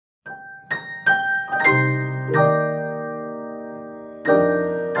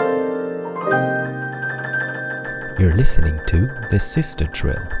You're listening to The Sister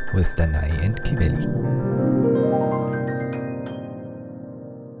Drill with Danae and Kiveli.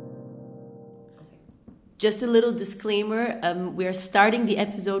 Just a little disclaimer, we're starting the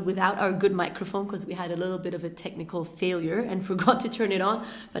episode without our good microphone because we had a little bit of a technical failure and forgot to turn it on.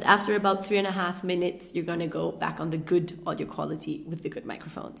 But after about 3.5 minutes, you're going to go back on the good audio quality with the good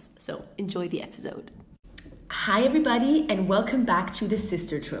microphones. So enjoy the episode. Hi everybody and welcome back to The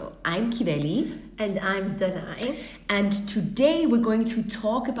Sister Drill. I'm Kiveli. And I'm Danae. And today we're going to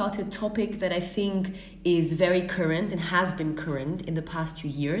talk about a topic that I think is very current and has been current in the past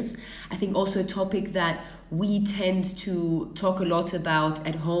few years. I think also a topic that we tend to talk a lot about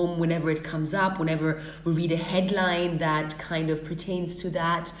at home whenever it comes up, whenever we read a headline that kind of pertains to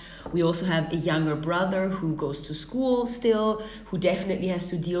that. We also have a younger brother who goes to school still, who definitely has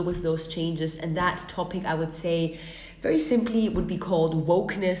to deal with those changes. And that topic, I would say, very simply would be called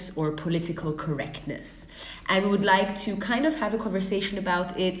wokeness or political correctness. And we would like to kind of have a conversation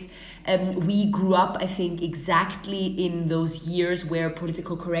about it. We grew up, I think, exactly in those years where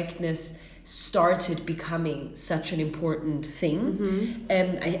political correctness started becoming such an important thing.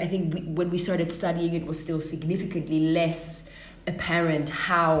 I think when we started studying, it was still significantly less apparent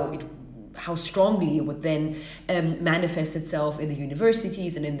how strongly it would then manifest itself in the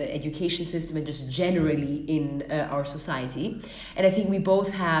universities and in the education system and just generally in our society. And I think we both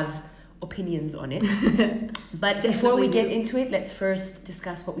have opinions on it. But before we get into it, let's first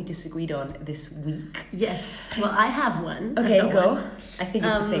discuss what we disagreed on this week. Yes. Well, I have one. Okay, go. I think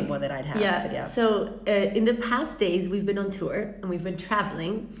it's the same one that I'd have. Yeah. But yeah. So in the past days, we've been on tour and we've been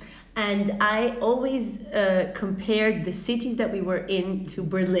traveling. And I always compared the cities that we were in to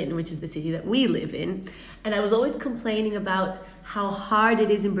Berlin, which is the city that we live in. And I was always complaining about how hard it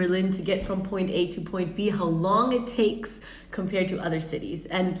is in Berlin to get from point A to point B, how long it takes compared to other cities.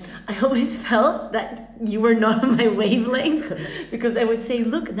 And I always felt that you were not on my wavelength because I would say,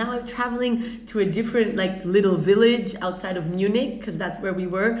 look, now I'm traveling to a different little village outside of Munich because that's where we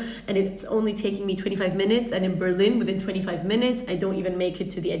were. And it's only taking me 25 minutes. And in Berlin, within 25 minutes, I don't even make it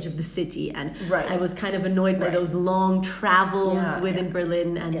to the edge of the city. And I was kind of annoyed by those long travels within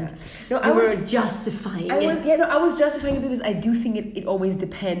Berlin. And I was justifying it. I was justifying it because I do think it always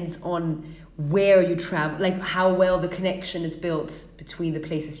depends on where you travel, like how well the connection is built between the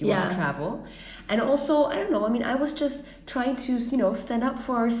places you want to travel. And also, I don't know, I mean, I was just trying to, stand up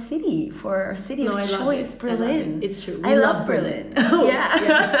for our city of choice, Berlin. It's true. I love Berlin.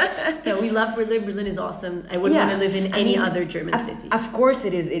 No, we love Berlin. Berlin is awesome. I wouldn't want to live in any other German city. Of course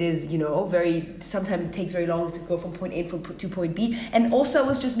it is, sometimes it takes very long to go from point A to point B. And also I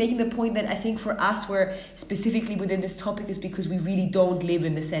was just making the point that I think for us, we're specifically within this topic is because we really don't live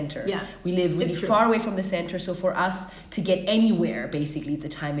in the center. Yeah. We live really far away from the center. So for us to get anywhere, basically, it's a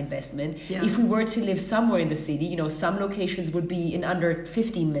time investment. Yeah. If we were to live somewhere in the city, some locations would be in under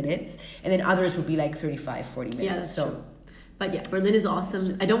 15 minutes and then others would be like 35, 40 minutes. Yeah, that's true. But yeah, Berlin is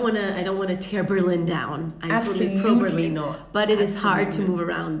awesome. I don't want to tear Berlin down. I'm totally pro Berlin. Not. But it is hard to move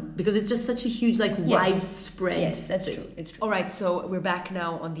around because it's just such a huge widespread. Yes, that's city. true. It's true. All right, so we're back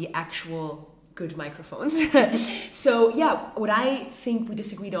now on the actual good microphones. So yeah, what I think we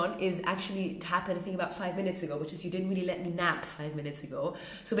disagreed on is actually happened I think about 5 minutes ago, which is you didn't really let me nap 5 minutes ago.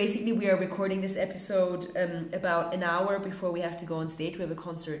 So basically we are recording this episode about an hour before we have to go on stage. We have a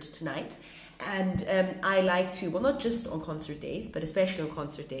concert tonight. And I like to, well, not just on concert days, but especially on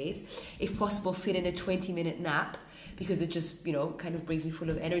concert days, if possible, fit in a 20-minute nap because it just, kind of brings me full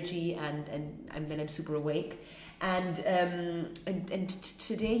of energy and then I'm super awake. And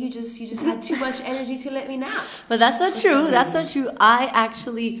today you just had too much energy to let me nap. But that's not true. That's not true. I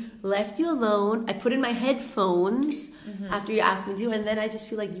actually left you alone. I put in my headphones after you asked me to, and then I just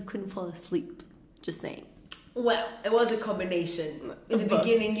feel like you couldn't fall asleep. Just saying. Well, it was a combination. In the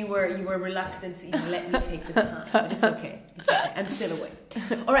beginning, you were reluctant to even let me take the time, but it's okay. It's okay. I'm still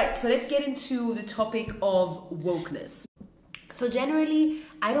awake. All right, so let's get into the topic of wokeness. So generally,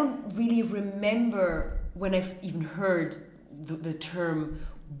 I don't really remember when I've even heard the term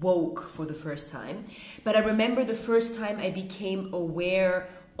woke for the first time, but I remember the first time I became aware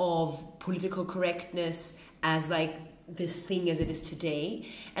of political correctness as this thing as it is today,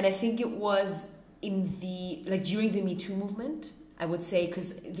 and I think it was in during the Me Too movement, I would say,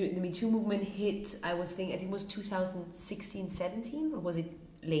 because the Me Too movement hit, I think it was 2016, 17, or was it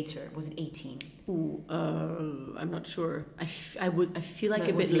later? Was it 18? I'm not sure. I feel like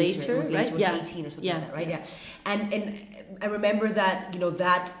a bit later, right? It was 18 or something like that, right? Yeah. And I remember that,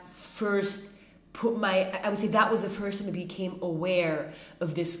 that first I would say that was the first time I became aware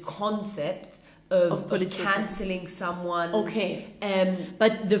of this concept of political canceling someone. Okay.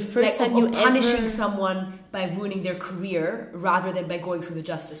 But the first time of punishing someone by ruining their career rather than by going through the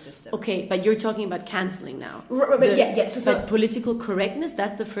justice system. Okay, but you're talking about canceling now. But political correctness,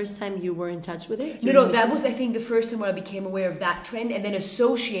 that's the first time you were in touch with it? No, that was, I think, the first time when I became aware of that trend, and then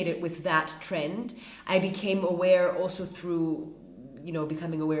associated with that trend, I became aware also through,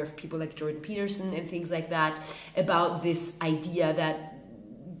 becoming aware of people like Jordan Peterson and things like that, about this idea that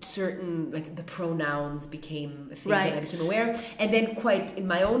certain, like, the pronouns became a thing that I became aware of. And then quite in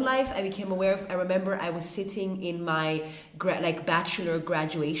my own life, I became aware of, I remember I was sitting in my bachelor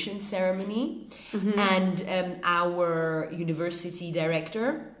graduation ceremony, and our university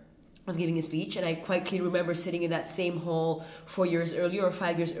director was giving a speech, and I quite clearly remember sitting in that same hall 4 years earlier or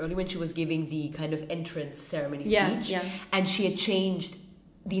 5 years earlier when she was giving the kind of entrance ceremony speech, and she had changed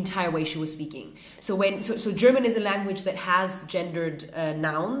the entire way she was speaking. So German is a language that has gendered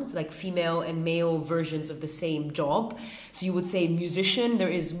nouns, like female and male versions of the same job. So you would say musician, there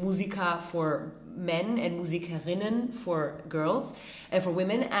is Musiker for men and Musikerinnen for girls, for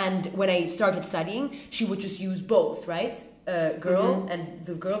women. And when I started studying, she would just use both, right? Girl and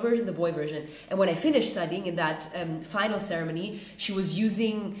the girl version, the boy version. And when I finished studying in that final ceremony, she was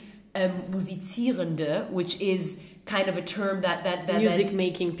using Musizierende, which is kind of a term that music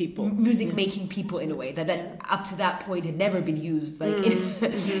making people in a way that up to that point had never been used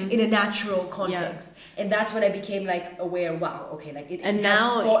in a natural context, and that's when I became aware. Wow, okay, it has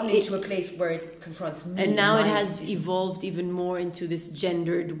gotten into a place where it confronts me. And now it has evolved even more into this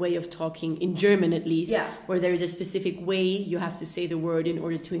gendered way of talking in German, at least, where there is a specific way you have to say the word in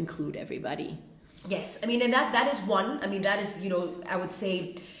order to include everybody. Yes, I mean, and that is one. I mean, that is I would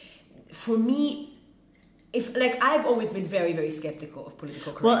say, for me, I've always been very, very skeptical of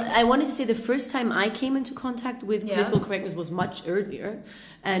political correctness. Well, I wanted to say the first time I came into contact with political correctness was much earlier,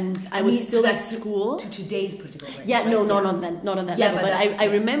 and I was still at school. To today's political correctness. Yeah, no, not on that level. But I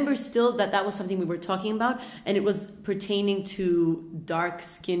remember still that was something we were talking about, and it was pertaining to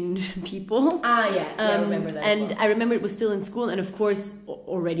dark-skinned people. I remember that. And I remember it was still in school, and of course,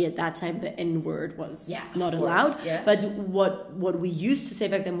 already at that time, the N-word was not allowed. Yeah. But what we used to say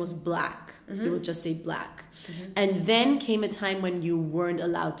back then was black. We would just say black. And then came a time when you weren't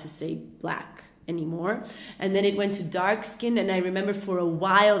allowed to say black anymore. And then it went to dark skin. And I remember for a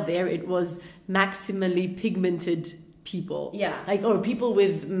while there, it was maximally pigmented people. Yeah. Or people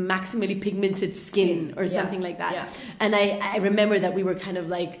with maximally pigmented skin or something like that. Yeah. And I remember that we were kind of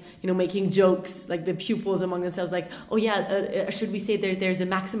making jokes, like the pupils among themselves, should we say there's a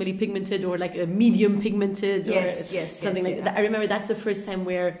maximally pigmented or like a medium pigmented or something like that. I remember that's the first time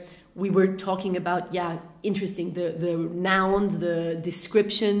where we were talking about, interesting, the nouns, the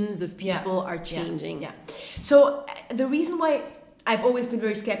descriptions of people are changing. Yeah. So the reason why I've always been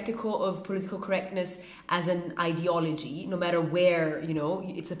very skeptical of political correctness as an ideology, no matter where,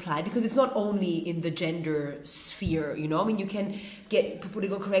 it's applied, because it's not only in the gender sphere, I mean, you can get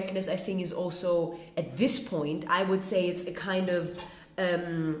political correctness, I think, is also, at this point, I would say it's a kind of,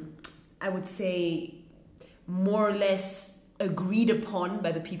 more or less agreed upon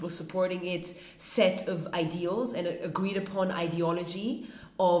by the people supporting it set of ideals and agreed upon ideology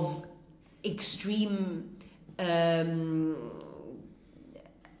of extreme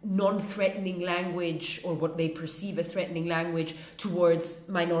non-threatening language, or what they perceive as threatening language, towards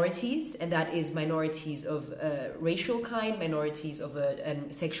minorities, and that is minorities of racial kind, minorities of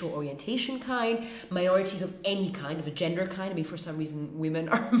a sexual orientation kind, minorities of any kind, of a gender kind. I mean, for some reason, women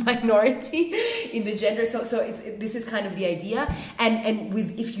are a minority in the gender. So this is kind of the idea. And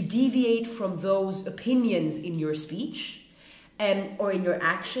if you deviate from those opinions in your speech or in your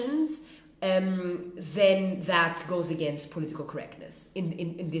actions, then that goes against political correctness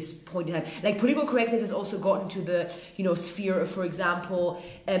in this point in time. Like, political correctness has also gotten to the sphere of, for example,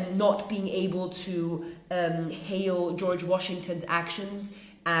 not being able to hail George Washington's actions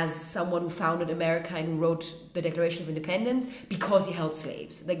as someone who founded America and who wrote the Declaration of Independence because he held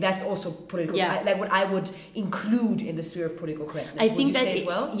slaves. Like, that's also political. Like, what I would include in the sphere of political correctness. I think that as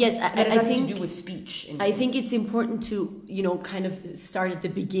well. Yes, that has nothing to do with speech. I think it's important to kind of start at the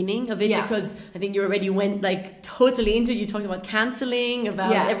beginning of it, because I think you already went totally into it. You talked about canceling,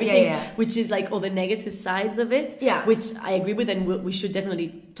 about everything, which is all the negative sides of it. Which I agree with, and we should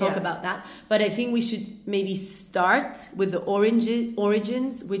definitely talk about that. But I think we should maybe start with the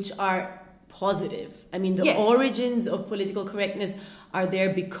origins, which are positive. I mean, the origins of political correctness are there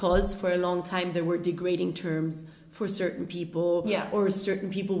because for a long time there were degrading terms for certain people, or certain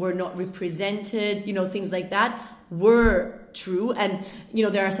people were not represented, things like that were true. And, you know,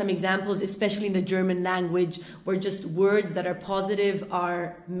 there are some examples, especially in the German language, where just words that are positive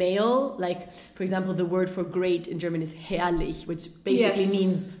are male. Like, for example, the word for great in German is herrlich, which basically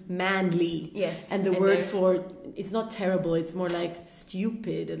means manly. Yes. And the word for, it's not terrible, it's more like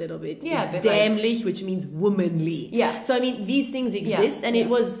stupid a little bit. Yeah, it's dämlich, which means womanly. Yeah. So, I mean, these things exist, and it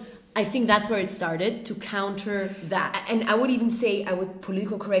was... I think that's where it started, to counter that. And I would even say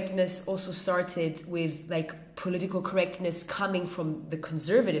political correctness also started with like political correctness coming from the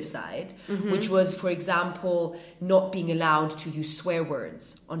conservative side, which was, for example, not being allowed to use swear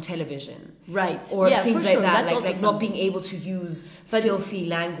words on television. Right. Or things like that, that's like not being able to use filthy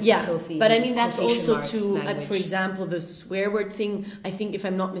language. Yeah, filthy but I mean, that's also to, for example, the swear word thing, I think, if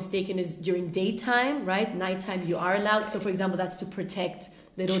I'm not mistaken, is during daytime, right? Nighttime you are allowed. So, for example, that's to protect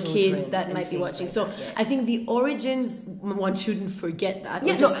little kids that might be watching. So I think the origins, one shouldn't forget that.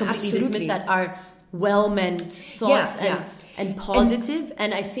 Yeah, or just completely dismiss that, are well-meant thoughts and positive.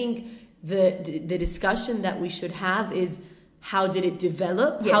 And I think the discussion that we should have is, how did it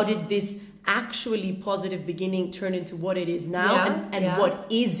develop? Yes. How did this actually positive beginning turn into what it is now? And what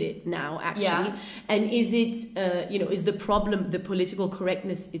is it now, actually? Yeah. And is it, is the problem the political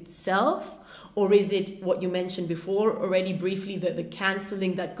correctness itself? Or is it what you mentioned before already briefly, the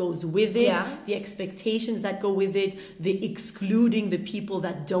cancelling that goes with it, the expectations that go with it, the excluding the people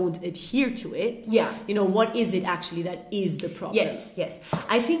that don't adhere to it? Yeah. You know, what is it actually that is the problem? Yes.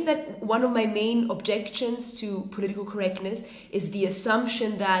 I think that one of my main objections to political correctness is the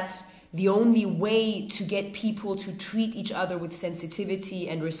assumption that the only way to get people to treat each other with sensitivity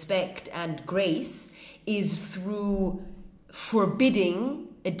and respect and grace is through forbidding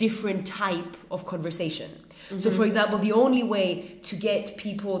a different type of conversation. So, for example, the only way to get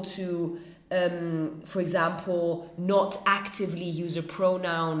people to, for example, not actively use a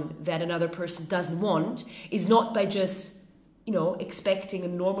pronoun that another person doesn't want is not by just, expecting a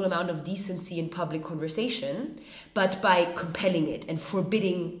normal amount of decency in public conversation, but by compelling it and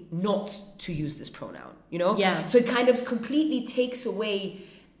forbidding not to use this pronoun, Yeah. So it kind of completely takes away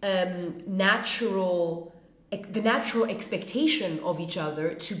the natural expectation of each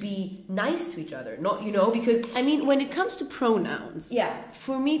other to be nice to each other, not, because... I mean, when it comes to pronouns,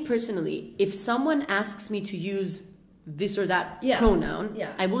 for me personally, if someone asks me to use this or that pronoun,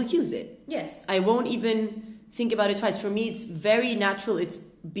 I will use it. Yes. I won't even think about it twice. For me, it's very natural. It's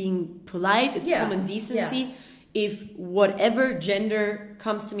being polite. It's common decency. Yeah. If whatever gender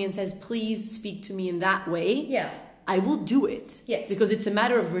comes to me and says, please speak to me in that way, I will do it. Yes. Because it's a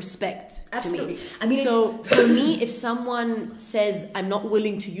matter of respect. Absolutely. To me. I mean, so for me, if someone says, I'm not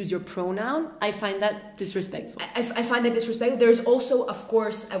willing to use your pronoun, I find that disrespectful. I find that disrespectful. There's also, of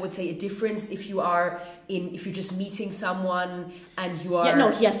course, I would say a difference if you're just meeting someone and you are... Yeah, no,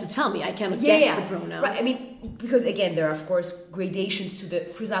 he has to tell me. I cannot guess the pronoun. Right. I mean, because again, there are, of course, gradations to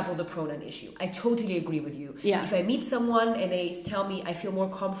for example, the pronoun issue. I totally agree with you. Yeah. If I meet someone and they tell me, I feel more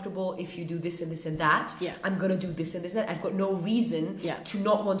comfortable if you do this and this and that, I'm going to do this and this and that. I've got no reason to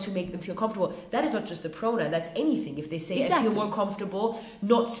not want to make them feel comfortable. That is not just the pronoun. That's anything. If they say, I feel more comfortable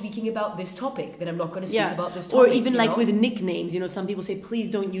not speaking about this topic, then I'm not going to speak about this topic. Or even like with nicknames, some people say, please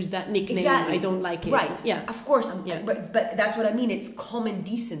don't use that nickname. Exactly. I don't like it. Right. Yeah. Of course. But that's what I mean. It's common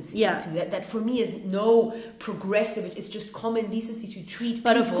decency. Yeah. That for me is no progressive. It's just common decency to treat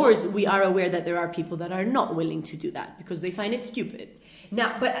people. But of course, we are aware that there are people that are not willing to do that because they find it stupid.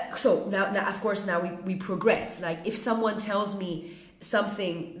 Now, of course, we progress. Like if someone tells me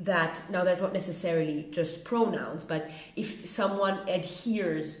something that's not necessarily just pronouns, but if someone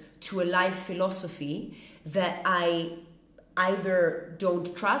adheres to a life philosophy that I either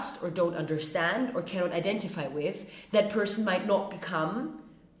don't trust or don't understand or cannot identify with, that person might not become,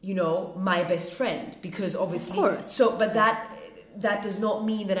 my best friend, because obviously, of course. So, but that does not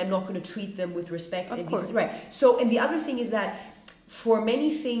mean that I'm not going to treat them with respect. Of course. Right. So, and the other thing is that for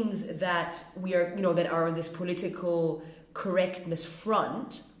many things that we are, that are on this political correctness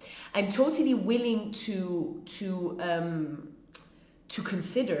front, I'm totally willing to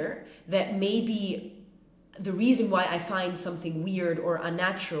consider that maybe the reason why I find something weird or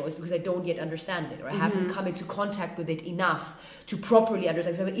unnatural is because I don't yet understand it, or I haven't come into contact with it enough to properly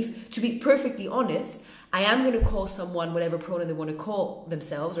understand. So if, to be perfectly honest, I am going to call someone whatever pronoun they want to call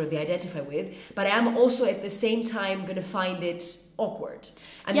themselves or they identify with, but I am also at the same time going to find it awkward.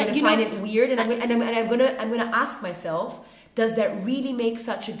 I'm going to find it weird, and I'm going to ask myself, does that really make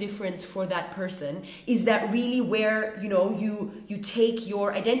such a difference for that person? Is that really where, you take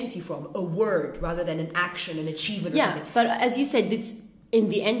your identity from? A word rather than an action, an achievement or something? But as you said, in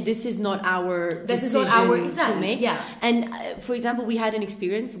the end, this is not our This is decision not our to make. Yeah. And for example, we had an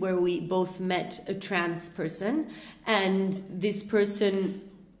experience where we both met a trans person, and this person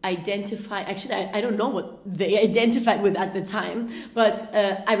identified. Actually, I don't know what they identified with at the time, but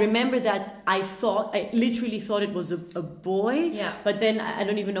I remember that I literally thought it was a boy. Yeah. But then I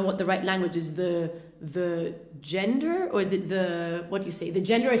don't even know what the right language is. The gender, or is it the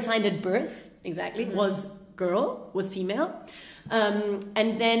gender assigned at birth? Exactly. Was female.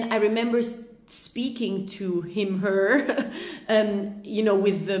 And then I remember speaking to him, her,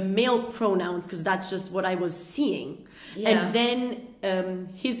 with the male pronouns, because that's just what I was seeing. Yeah. And then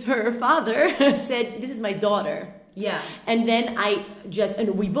her father said, "This is my daughter." Yeah. And then and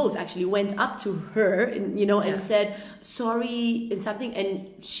we both actually went up to her, and said, "Sorry," and something. And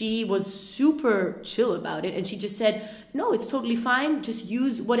she was super chill about it. And she just said, "No, it's totally fine. Just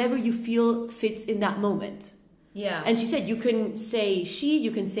use whatever you feel fits in that moment." Yeah. And she said, "You can say she,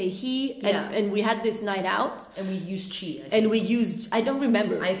 you can say he." And we had this night out. And we used she. I don't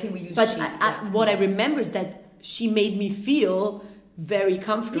remember. I think we used but she. What I remember is that she made me feel very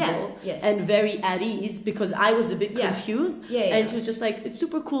comfortable and very at ease, because I was a bit confused. And she was just like, "It's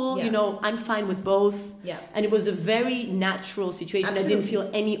super cool, I'm fine with both." Yeah. And it was a very natural situation. Absolutely. I didn't feel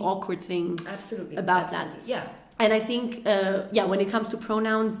any awkward thing about that. Yeah. And I think, when it comes to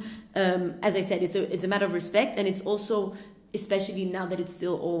pronouns, as I said, it's a matter of respect, and it's also, especially now that it's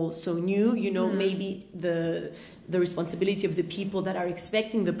still all so new, maybe the responsibility of the people that are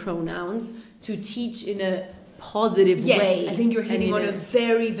expecting the pronouns to teach in a positive way. Yes, I think you're hitting on a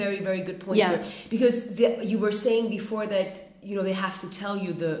very, very, very good point here. Because you were saying before that, they have to tell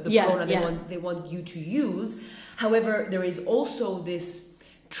you the pronoun they want you to use. However, there is also this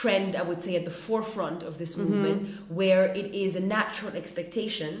trend, I would say, at the forefront of this movement, where it is a natural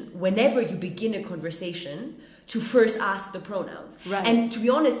expectation whenever you begin a conversation to first ask the pronouns. Right. And to be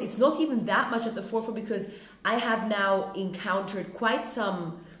honest, it's not even that much at the forefront, because I have now encountered quite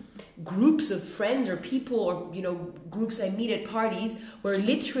some groups of friends or people, or groups I meet at parties, where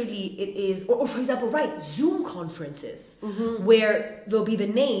literally it is, or for example, Zoom conferences, where there'll be the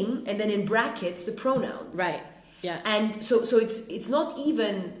name and then in brackets the pronouns. Right. Yeah. And so it's not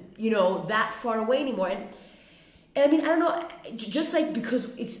even, that far away anymore. And I mean, I don't know, just like,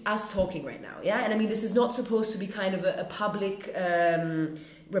 because it's us talking right now, yeah? And I mean, this is not supposed to be kind of a public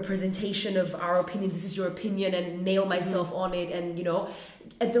representation of our opinions. This is your opinion, and nail myself on it. And,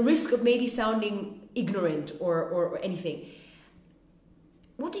 at the risk of maybe sounding ignorant or anything,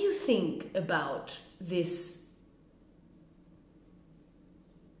 what do you think about this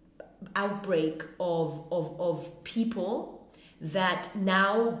outbreak of people that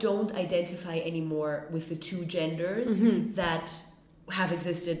now don't identify anymore with the two genders that have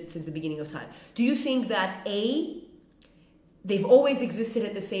existed since the beginning of time? Do you think that they've always existed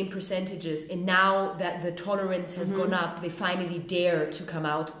at the same percentages, and now that the tolerance has gone up, they finally dare to come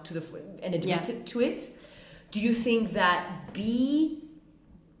out to and admit to it? Do you think that B,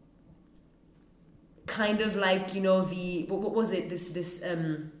 kind of like, what was it, this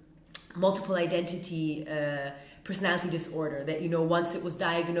multiple identity personality disorder that, once it was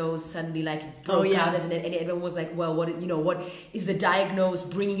diagnosed, suddenly like it broke out as and everyone was like, well, what is the diagnosis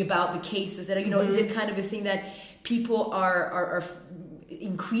bringing about the cases that are, is it kind of a thing that people are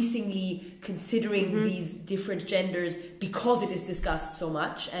increasingly considering these different genders because it is discussed so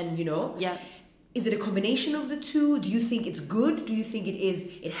much? And is it a combination of the two? Do you think it's good? Do you think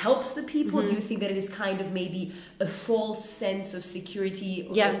it helps the people? Do you think that it is kind of maybe a false sense of security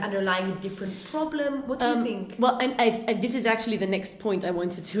underlying a different problem? What do you think? Well, and this is actually the next point I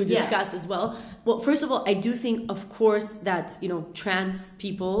wanted to discuss as well. Well, first of all, I do think, of course, that, trans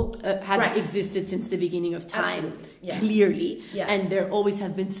people have existed since the beginning of time, clearly. Yeah. And there always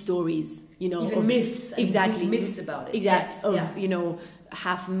have been stories, even of myths. Exactly. Myths about it. Exactly. Of,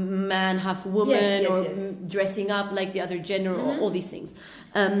 half man, half woman, or dressing up like the other gender, or all these things.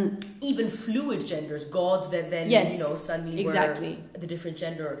 Even fluid genders, gods that then, suddenly were the different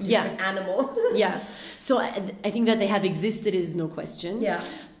gender, or different animal. So I think that they have existed is no question. Yeah.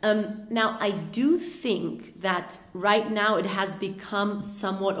 Now, I do think that right now it has become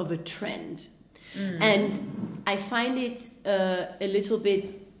somewhat of a trend. And I find it a little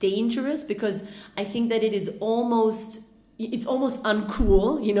bit dangerous, because I think that it's almost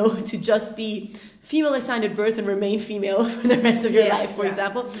uncool, to just be female assigned at birth and remain female for the rest of your life, for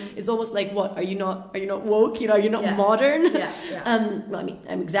example. It's almost like, what, are you not woke? Are you not modern? Well, I mean,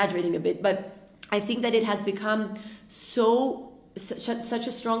 I'm exaggerating a bit, but I think that it has become so such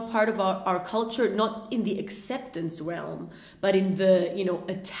a strong part of our culture, not in the acceptance realm, but in the, you know,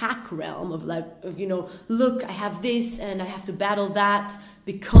 attack realm of look, I have this and I have to battle that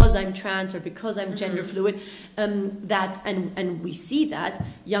because I'm trans or because I'm gender fluid. And we see that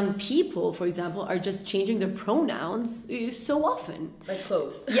young people, for example, are just changing their pronouns so often. Like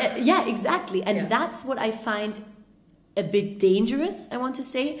clothes. Yeah, exactly. And that's what I find a bit dangerous, I want to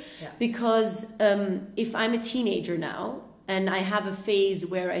say, because if I'm a teenager now, and I have a phase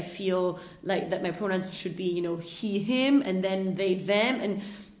where I feel like that my pronouns should be, you know, he, him, and then they, them, and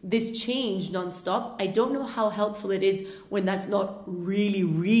this change nonstop. I don't know how helpful it is when that's not really,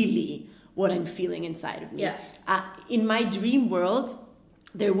 really what I'm feeling inside of me. Yeah. In my dream world,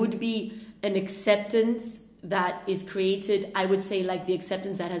 there would be an acceptance that is created, I would say, like the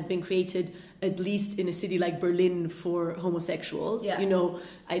acceptance that has been created at least in a city like Berlin for homosexuals. You know,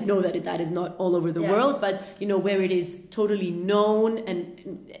 I know that that is not all over the world, but, you know, where it is totally known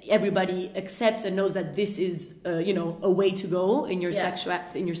and everybody accepts and knows that this is, you know, a way to go in your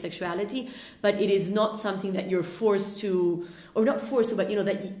sexuality, but it is not something that you're forced to, or not forced to, but, you know,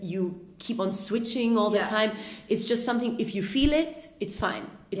 that you keep on switching all the time. It's just something, if you feel it, it's fine.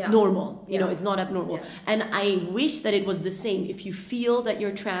 It's normal, you know, it's not abnormal. And I wish that it was the same. If you feel that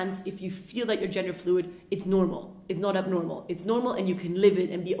you're trans, if you feel that you're gender fluid, it's normal. It's not abnormal. It's normal, and you can live it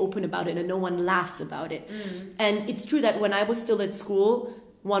and be open about it, and no one laughs about it. And it's true that when I was still at school,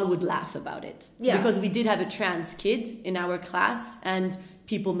 one would laugh about it. Because we did have a trans kid in our class, and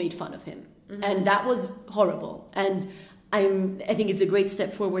people made fun of him. And that was horrible. And I think it's a great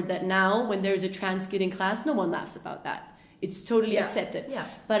step forward that now, when there's a trans kid in class, no one laughs about that. It's totally accepted.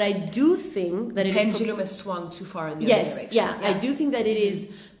 But I do think that pendulum has swung too far in the other direction. I do think that it is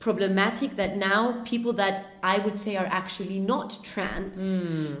problematic that now people that I would say are actually not trans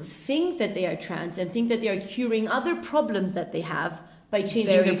think that they are trans and think that they are curing other problems that they have by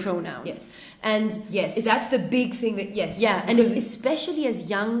changing their pronouns. And that's the big thing that and especially as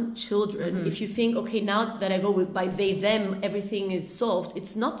young children, if you think, okay, now that I go by they, them, everything is solved,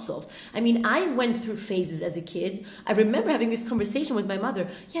 it's not solved. I mean, I went through phases as a kid. I remember having this conversation with my mother.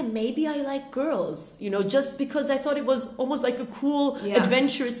 Maybe I like girls, you know, just because I thought it was almost like a cool,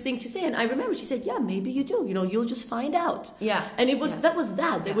 adventurous thing to say. And I remember she said, maybe you do, you know, you'll just find out. And it was that was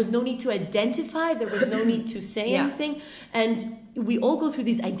that. There was no need to identify. There was no need to say anything. And we all go through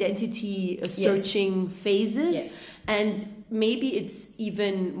these identity searching phases, and maybe it's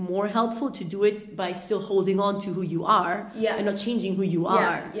even more helpful to do it by still holding on to who you are and not changing who you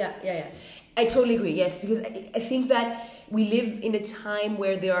are. I totally agree. Yes, because I think that we live in a time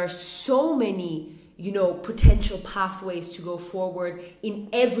where there are so many, you know, potential pathways to go forward in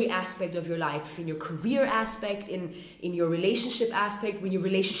every aspect of your life, in your career aspect, in your relationship aspect, in your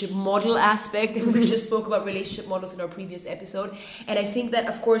relationship model aspect. And we just spoke about relationship models in our previous episode. And I think that,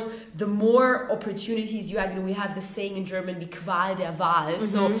 of course, the more opportunities you have, you know, we have the saying in German, die Qual der Wahl.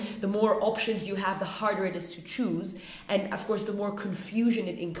 So the more options you have, the harder it is to choose. And of course, the more confusion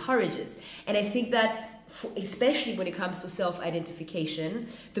it encourages. And I think that especially when it comes to self-identification,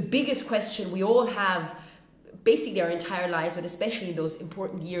 the biggest question we all have basically our entire lives, but especially in those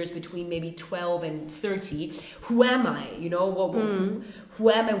important years between maybe 12 and 30, who am I? You know, who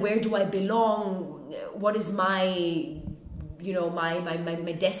am I? Where do I belong? What is my, you know,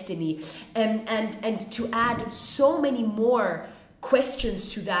 my destiny? And to add so many more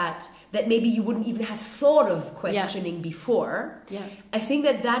questions to that maybe you wouldn't even have thought of questioning before. I think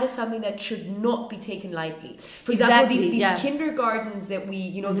that is something that should not be taken lightly. For example, these kindergartens that we,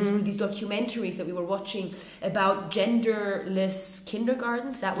 you know, these documentaries that we were watching about genderless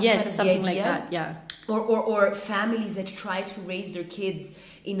kindergartens, that was kind of something the idea. Like that, Or families that try to raise their kids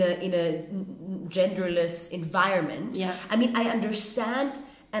in a genderless environment. I mean, I understand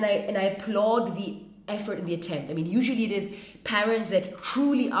and I applaud the effort and the attempt. I mean, usually it is parents that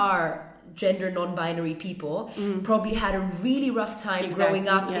truly are gender non-binary people probably had a really rough time growing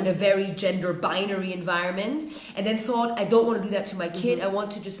up in a very gender binary environment, and then thought, I don't want to do that to my kid. I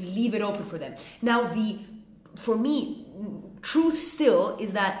want to just leave it open for them. Now, for me, truth still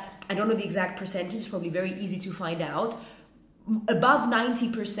is that, I don't know the exact percentage, it's probably very easy to find out, above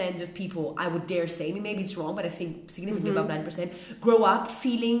 90% of people, I would dare say, maybe it's wrong, but I think significantly above 90%, grow up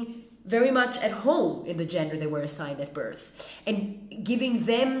feeling very much at home in the gender they were assigned at birth. And giving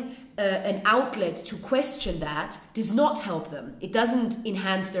them an outlet to question that does not help them. It doesn't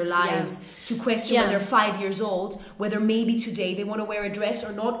enhance their lives to question when they're 5 years old, whether maybe today they want to wear a dress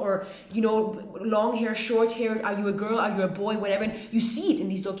or not, or, you know, long hair, short hair, are you a girl, are you a boy, whatever. And you see it in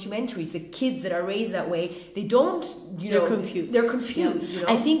these documentaries, the kids that are raised that way, they don't, you know, confused. They're confused. You know?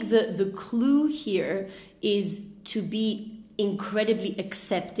 I think the clue here is to be incredibly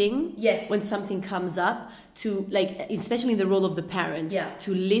accepting Yes. when something comes up, to like, especially in the role of the parent, Yeah.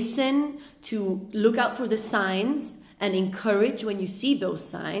 to listen, to look out for the signs and encourage when you see those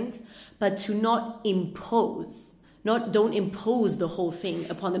signs, but to not impose. Don't impose the whole thing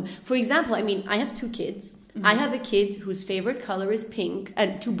upon them. For example, I mean, I have 2 kids. I have a kid whose favorite color is pink, and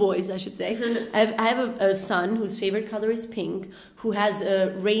 2 boys, I should say. I have a son whose favorite color is pink, who has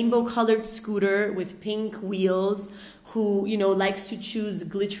a rainbow-colored scooter with pink wheels, who, you know, likes to choose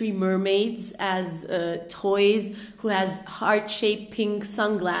glittery mermaids as toys, who has heart-shaped pink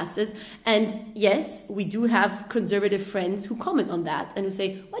sunglasses. And yes, we do have conservative friends who comment on that and who say,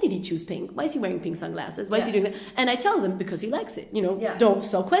 why did he choose pink? Why is he wearing pink sunglasses? Why is he doing that? And I tell them, because he likes it. You know, don't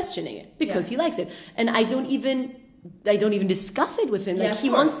stop questioning it, because he likes it. And I don't even discuss it with him. Like, he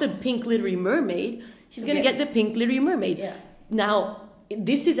wants the pink glittery mermaid, he's going to get the pink glittery mermaid. Yeah. Now,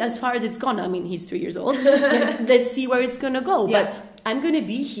 this is as far as it's gone. I mean, he's 3 years old. Let's see where it's going to go. Yeah. But I'm going to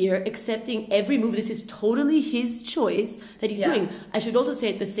be here accepting every move. This is totally his choice that he's doing. I should also say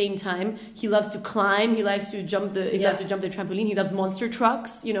at the same time, he loves to climb. He loves to jump the trampoline. He loves monster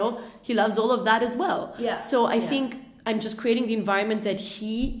trucks. You know, he loves all of that as well. Yeah. So I think I'm just creating the environment that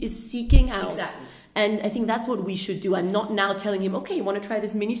he is seeking out. Exactly. And I think that's what we should do. I'm not now telling him, okay, you want to try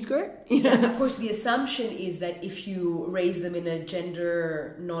this mini skirt? You know? Of course, the assumption is that if you raise them in a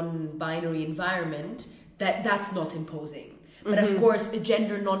gender non-binary environment, that's not imposing. But of course, a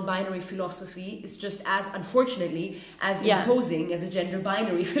gender non-binary philosophy is just as, unfortunately, as imposing as a gender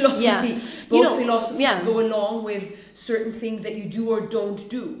binary philosophy. Both philosophies go along with certain things that you do or don't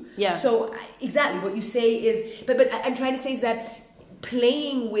do. Yeah. So exactly what you say is, but I'm trying to say is that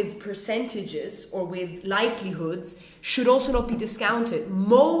playing with percentages or with likelihoods should also not be discounted.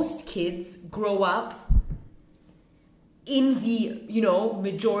 Most kids grow up in the, you know,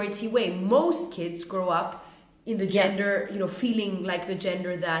 majority way. Most kids grow up in the gender, you know, feeling like the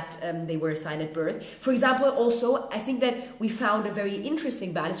gender that they were assigned at birth. For example, also, I think that we found a very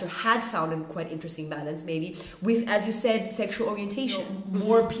interesting balance, or had found a quite interesting balance maybe, with, as you said, sexual orientation.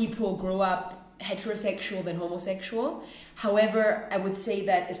 More people grow up heterosexual than homosexual. However, I would say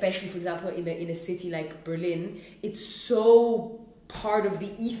that, especially for example in a city like Berlin, it's so part of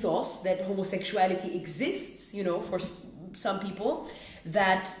the ethos that homosexuality exists, you know, for some people,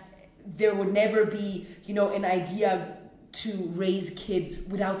 that there would never be, you know, an idea to raise kids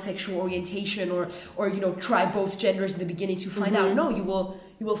without sexual orientation, or you know, try both genders in the beginning to find out. No, you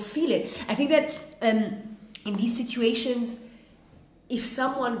will feel it. I think that in these situations, if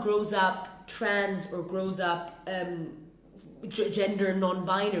someone grows up trans or grows up gender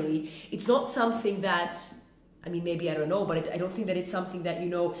non-binary, it's not something that, I mean, maybe, I don't know, but I don't think that it's something that, you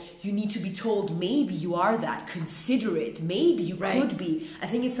know, you need to be told, maybe you are that, consider it, maybe you could be. I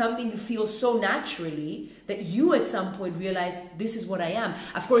think it's something you feel so naturally that you at some point realize, this is what I am.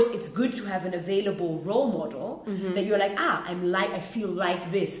 Of course, it's good to have an available role model that you're like, I feel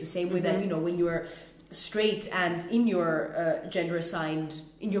like this, the same way that, you know, when you're straight and in your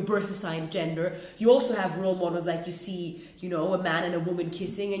in your birth assigned gender, you also have role models, like you see, you know, a man and a woman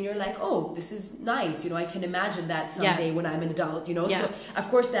kissing, and you're like, oh, this is nice, you know, I can imagine that someday when I'm an adult, you know. So of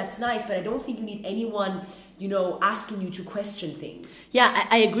course that's nice, but I don't think you need anyone, you know, asking you to question things.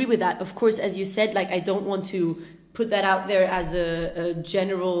 I agree with that. Of course, as you said, like, I don't want to put that out there as a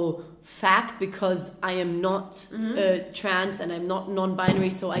general fact, because I am not trans and I'm not non-binary,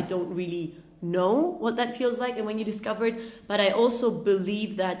 so I don't really know what that feels like and when you discover it. But I also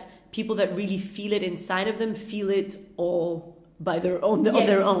believe that people that really feel it inside of them feel it all by their own, on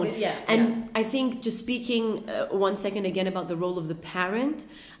their own. I think, just speaking 1 second again about the role of the parent,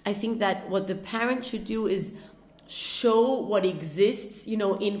 I think that what the parent should do is show what exists, you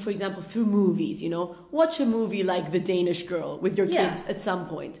know, in, for example, through movies, you know, watch a movie like The Danish Girl with your kids at some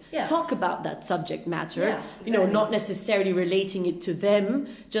point. Talk about that subject matter, you know, not necessarily relating it to them,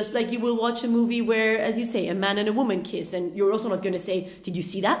 just like you will watch a movie where, as you say, a man and a woman kiss, and you're also not going to say, did you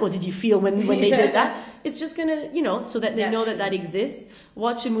see that? What did you feel when they did that? It's just going to, you know, so that they know that exists.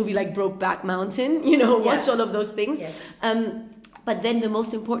 Watch a movie like Brokeback Mountain, you know, watch all of those things. But then the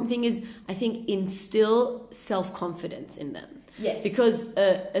most important thing is, I think, instill self-confidence in them. Yes. Because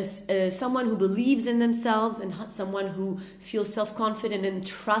someone who believes in themselves and someone who feels self-confident and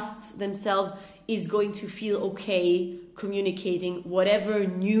trusts themselves is going to feel okay communicating whatever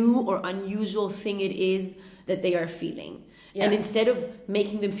new or unusual thing it is that they are feeling. And instead of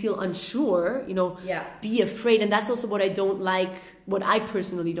making them feel unsure, you know, be afraid. And that's also what I don't like, what I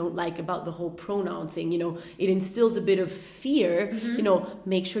personally don't like about the whole pronoun thing. You know, it instills a bit of fear, you know,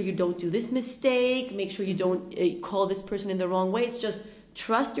 make sure you don't do this mistake, make sure you don't call this person in the wrong way. It's just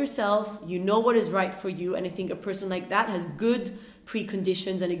trust yourself, you know what is right for you, and I think a person like that has good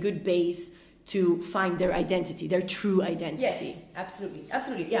preconditions and a good base to find their identity, their true identity. Yes,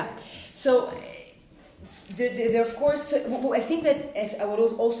 absolutely, yeah. So there of course, I think that I would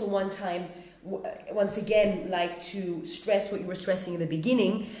also once again like to stress what you were stressing in the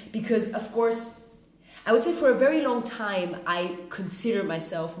beginning, because of course I would say for a very long time I consider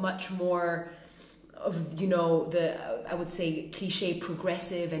myself much more of, you know, I would say cliche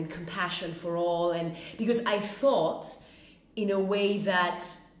progressive and compassion for all, and because I thought in a way that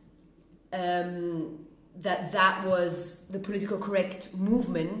that was the political correct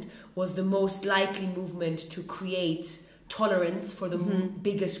movement was the most likely movement to create tolerance for the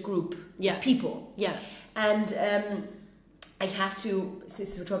biggest group of people. Yeah. And I have to,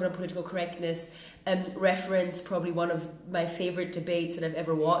 since we're talking about political correctness, reference probably one of my favorite debates that I've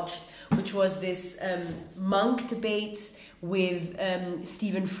ever watched, which was this monk debate with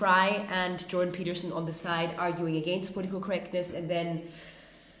Stephen Fry and Jordan Peterson on the side arguing against political correctness, and then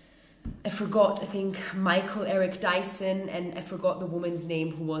I think Michael Eric Dyson, and I forgot the woman's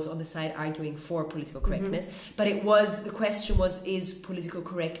name who was on the side arguing for political correctness. But the question was, is political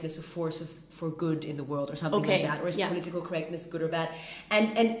correctness a force for good in the world or something like that? Or is political correctness good or bad?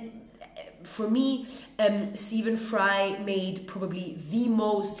 And for me, Stephen Fry made probably the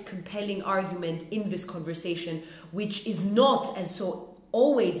most compelling argument in this conversation, which is not, as so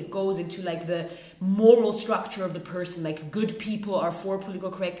always goes into like the moral structure of the person, like good people are for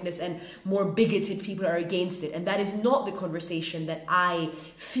political correctness and more bigoted people are against it, and that is not the conversation that I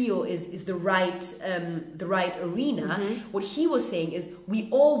feel is the right arena. What he was saying is, we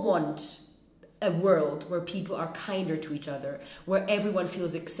all want a world where people are kinder to each other, where everyone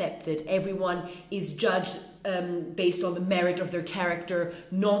feels accepted, everyone is judged based on the merit of their character,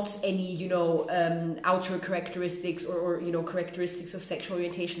 not any, outer characteristics or characteristics of sexual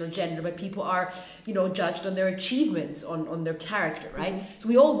orientation or gender, but people are, judged on their achievements, on their character, right? So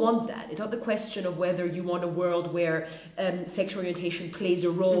we all want that. It's not the question of whether you want a world where sexual orientation plays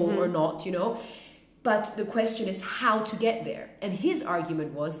a role or not, But the question is how to get there. And his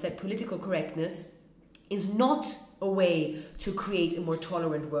argument was that political correctness is not a way to create a more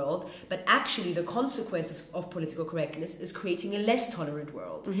tolerant world, but actually the consequences of political correctness is creating a less tolerant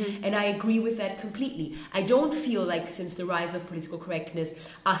world. And I agree with that completely. I don't feel like since the rise of political correctness,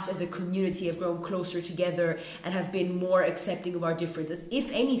 us as a community have grown closer together and have been more accepting of our differences.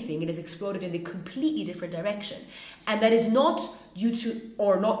 If anything, it has exploded in a completely different direction. And that is not due to,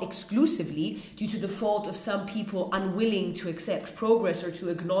 or not exclusively, due to the fault of some people unwilling to accept progress or to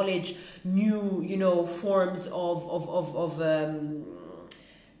acknowledge new, forms of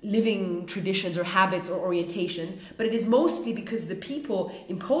living traditions or habits or orientations, but it is mostly because the people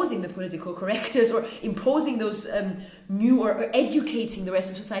imposing the political correctness or imposing those new or educating the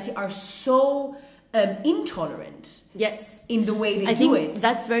rest of society are so intolerant. Yes. In the way they I do think it.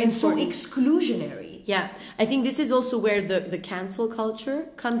 That's very important. So exclusionary. Yeah, I think this is also where the cancel culture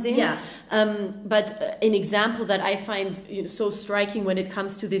comes in. Yeah. But an example that I find so striking when it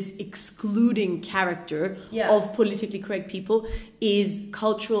comes to this excluding character of politically correct people is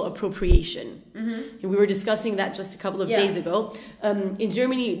cultural appropriation. And we were discussing that just a couple of days ago. In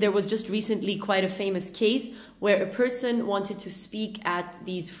Germany, there was just recently quite a famous case where a person wanted to speak at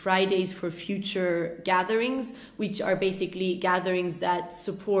these Fridays for Future gatherings, which are basically gatherings that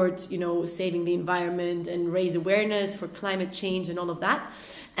support, saving the environment and raise awareness for climate change and all of that.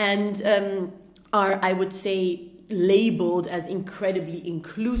 And are, I would say, labeled as incredibly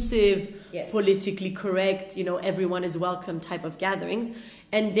inclusive, politically correct, everyone is welcome type of gatherings.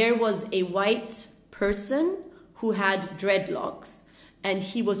 And there was a white person who had dreadlocks, and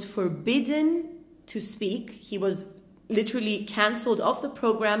he was forbidden to speak. He was literally cancelled off the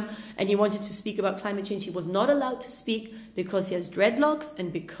program, and he wanted to speak about climate change. He was not allowed to speak because he has dreadlocks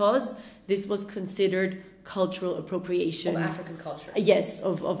and because this was considered cultural appropriation. Of African culture. Yes,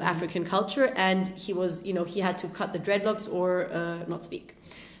 of African culture. And he was, he had to cut the dreadlocks or not speak.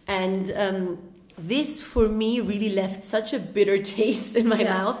 And this, for me, really left such a bitter taste in my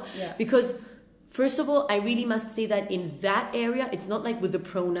mouth because, first of all, I really must say that in that area, it's not like with the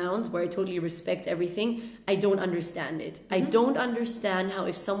pronouns where I totally respect everything. I don't understand it. I don't understand how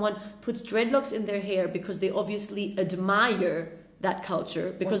if someone puts dreadlocks in their hair because they obviously admire that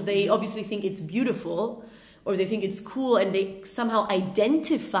culture, because they obviously think it's beautiful or they think it's cool and they somehow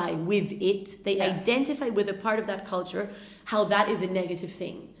identify with it. They identify with a part of that culture, how that is a negative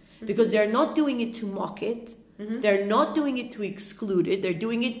thing. Because they're not doing it to mock it. They're not doing it to exclude it. They're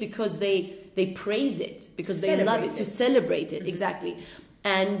doing it because they praise it, because they love it, to celebrate it. Exactly.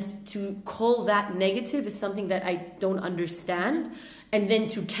 And to call that negative is something that I don't understand. And then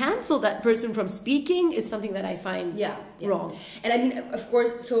to cancel that person from speaking is something that I find wrong. And I mean, of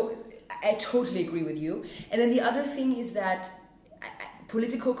course, so I totally agree with you. And then the other thing is that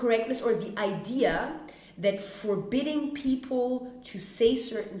political correctness, or the idea that forbidding people to say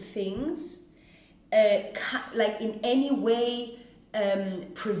certain things, like in any way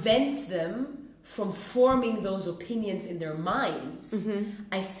prevents them from forming those opinions in their minds,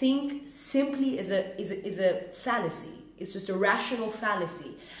 I think simply is a fallacy. It's just a rational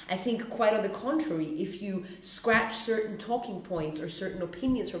fallacy. I think quite on the contrary, if you scratch certain talking points or certain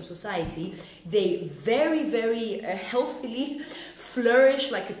opinions from society, they very, very healthily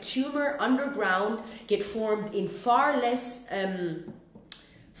flourish like a tumor underground, get formed in far less,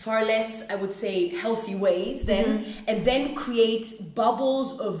 I would say, healthy ways then, and then create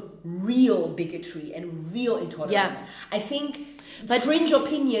bubbles of real bigotry and real intolerance. Yeah. I think fringe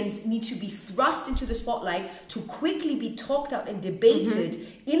opinions need to be thrust into the spotlight to quickly be talked out and debated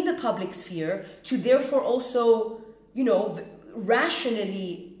in the public sphere, to therefore also, you know,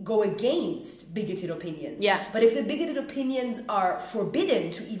 rationally go against bigoted opinions. Yeah. But if the bigoted opinions are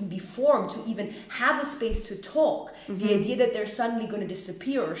forbidden to even be formed, to even have a space to talk, the idea that they're suddenly going to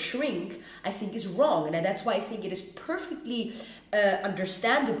disappear or shrink, I think is wrong. And that's why I think it is perfectly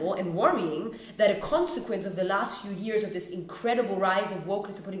understandable and worrying that a consequence of the last few years of this incredible rise of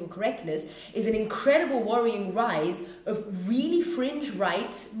wokeness and political correctness is an incredible worrying rise of really fringe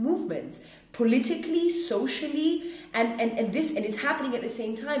right movements, politically, socially, and it's happening at the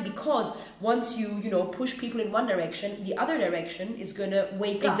same time, because once you push people in one direction, the other direction is gonna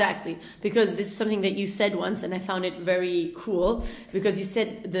wake up. Exactly, because this is something that you said once, and I found it very cool, because you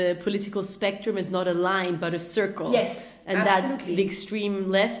said the political spectrum is not a line but a circle. Yes, and absolutely. that the extreme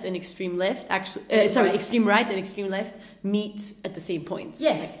left and extreme left extreme right and extreme left meet at the same point.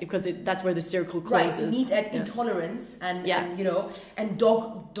 Yes, because that's where the circle closes. Right, meet at intolerance and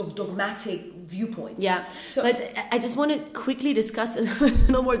dogmatic viewpoints. Yeah, so, but I just want to quickly discuss a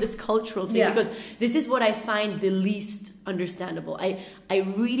little more this cultural thing, because this is what I find the least understandable. I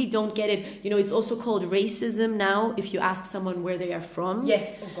really don't get it. It's also called racism now if you ask someone where they are from.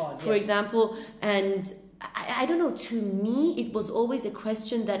 Yes, oh God, for example, and I don't know, to me it was always a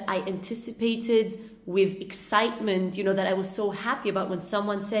question that I anticipated with excitement, that I was so happy about when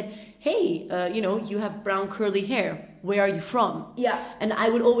someone said, hey, you have brown curly hair. Where are you from? Yeah. And I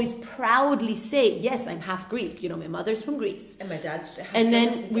would always proudly say, yes, I'm half Greek. My mother's from Greece. And my dad's half And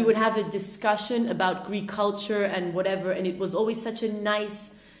then we would have a discussion about Greek culture and whatever. And it was always such a nice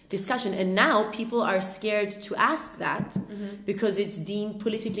discussion. And now people are scared to ask that because it's deemed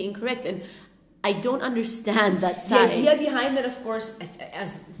politically incorrect. And I don't understand that side. The idea behind that, of course,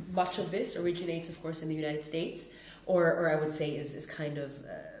 as much of this originates, of course, in the United States, or I would say is kind of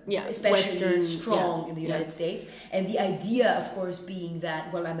especially Western, strong in the United States. And the idea, of course, being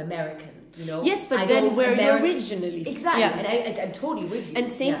that, well, I'm American, Yes, but then where you originally. Exactly, Yeah. and I'm totally with you. And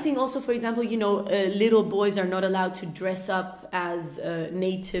same thing also, for example, little boys are not allowed to dress up as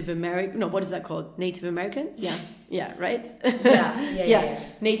Native American. No, what is that called? Native Americans? Yeah. Yeah, right? Yeah.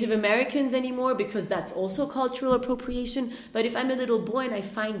 Native Americans anymore, because that's also cultural appropriation. But if I'm a little boy and I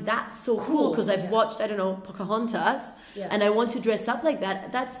find that so cool because I've watched, I don't know, Pocahontas, and I want to dress up like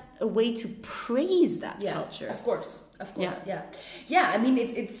that, that's a way to praise that culture. Of course. I mean,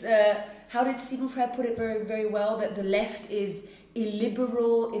 it's how did Sigmund Freud put it very, very well, that the left is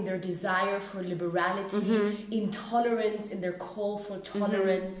illiberal in their desire for liberality, intolerance in their call for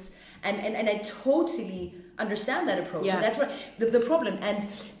tolerance, and I totally understand that approach. And that's what the problem. And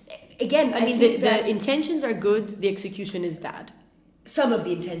again, I mean, the intentions are good, the execution is bad. Some of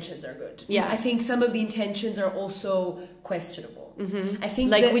the intentions are good. Yeah, I think some of the intentions are also questionable. I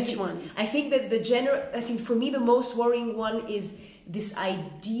think which ones? I think that I think for me the most worrying one is this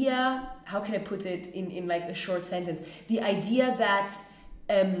idea. How can I put it in like a short sentence? The idea that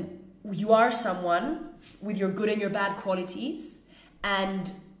you are someone with your good and your bad qualities,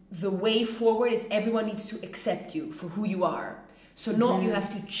 and the way forward is everyone needs to accept you for who you are. So not you have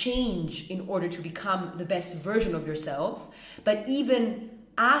to change in order to become the best version of yourself, but even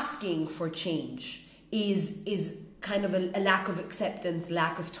asking for change is kind of a lack of acceptance,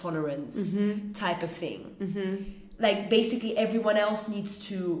 lack of tolerance type of thing. Like basically everyone else needs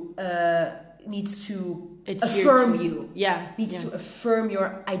to affirm you. Needs to affirm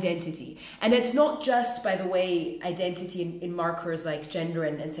your identity. And it's not just, by the way, identity in markers like gender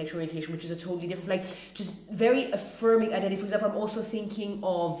and sexual orientation, which is a totally different, like just very affirming identity. For example, I'm also thinking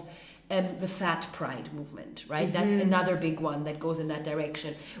of the fat pride movement, right? That's another big one that goes in that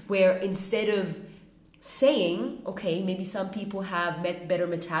direction, where instead of saying, okay, maybe some people have better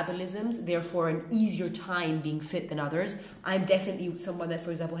metabolisms, therefore an easier time being fit than others. I'm definitely someone that,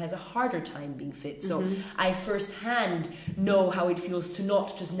 for example, has a harder time being fit. So I firsthand know how it feels to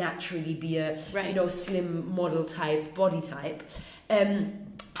not just naturally be a slim model type, body type.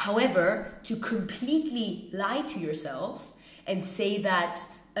 However, to completely lie to yourself and say that,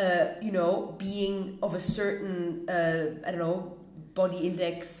 being of a certain, body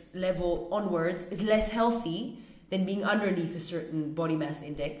index level onwards is less healthy than being underneath a certain body mass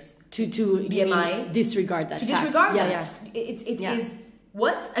index. To BMI. Disregard that. To disregard that. Yeah. It is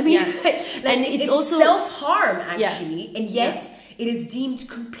what? I mean, and it's also self-harm, actually. And yet it is deemed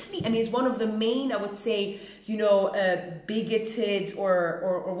complete. I mean, it's one of the main, I would say, bigoted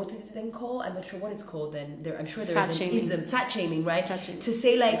or what is it then called? I'm not sure what it's called then. I'm sure there is an ism. Fat shaming, right? Fat shaming. To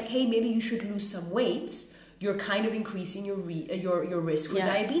say like, hey, maybe you should lose some weight. You're kind of increasing your risk for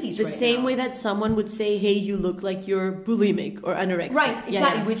diabetes. The same way that someone would say, "Hey, you look like you're bulimic or anorexic." Right,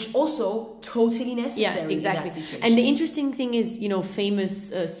 exactly. Which also totally necessary. Yeah, exactly. In that situation. And the interesting thing is,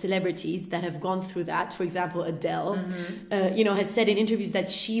 famous celebrities that have gone through that. For example, Adele, has said in interviews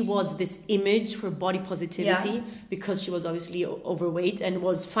that she was this image for body positivity because she was obviously overweight and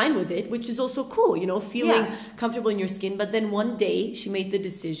was fine with it, which is also cool. Feeling comfortable in your skin. But then one day she made the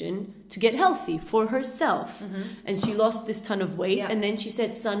decision to get healthy for herself, and she lost this ton of weight. And then she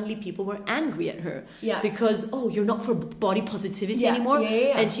said suddenly people were angry at her because you're not for body positivity anymore.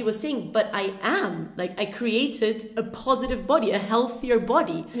 And she was saying, but I am, like, I created a positive body, a healthier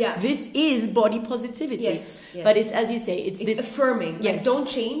body. This is body positivity. Yes. But it's, as you say, it's this affirming. Like, don't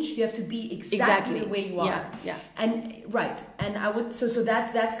change, you have to be exactly the way you are. And and I would so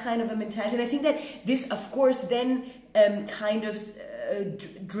that's kind of a mentality. And I think that this, of course, then kind of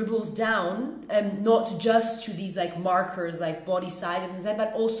dribbles down, not just to these like markers like body size and things like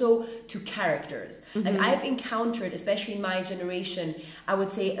that, but also to characters. Like, I've encountered, especially in my generation, I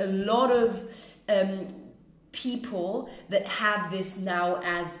would say a lot of people that have this now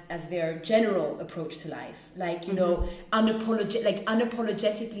as their general approach to life. Like,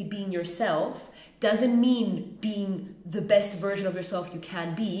 unapologetically being yourself doesn't mean being the best version of yourself you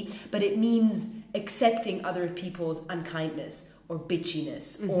can be, but it means accepting other people's unkindness or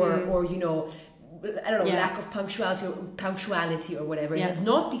bitchiness or lack of punctuality or whatever. It has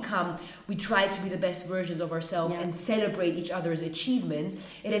not become we try to be the best versions of ourselves and celebrate each other's achievements.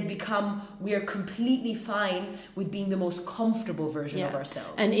 It has become we are completely fine with being the most comfortable version of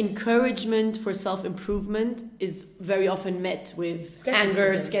ourselves. And encouragement for self-improvement is very often met with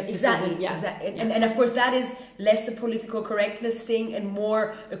anger, skepticism. Exactly. And of course that is less a political correctness thing and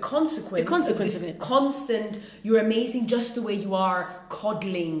more a consequence of this constant, you're amazing just the way you are,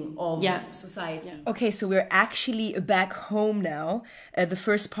 coddling of society. Okay, so we're actually back home now. The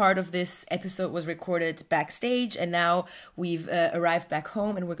first part of this episode was recorded backstage, and now we've arrived back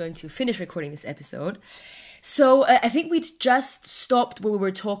home and we're going to finish recording this episode. So I think we'd just stopped where we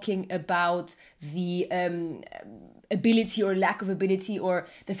were talking about the ability or lack of ability, or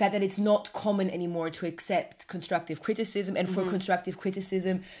the fact that it's not common anymore to accept constructive criticism and for constructive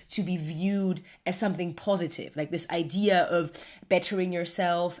criticism to be viewed as something positive. Like this idea of bettering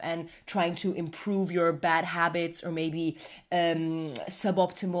yourself and trying to improve your bad habits or maybe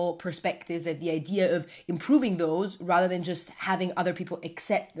suboptimal perspectives, that the idea of improving those rather than just having other people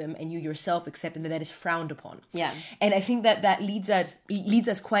accept them and you yourself accept them, that is frowned upon. Yeah. And I think that leads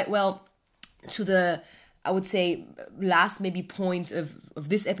us quite well to the, I would say, last maybe point of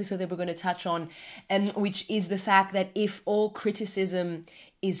this episode that we're going to touch on, which is the fact that if all criticism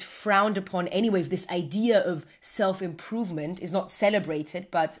is frowned upon anyway, if this idea of self-improvement is not celebrated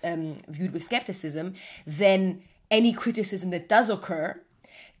but viewed with skepticism, then any criticism that does occur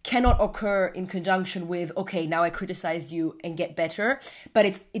cannot occur in conjunction with, okay, now I criticize you and get better, but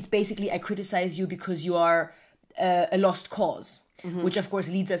it's basically I criticize you because you are a lost cause. Which of course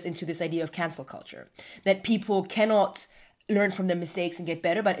leads us into this idea of cancel culture, that people cannot learn from their mistakes and get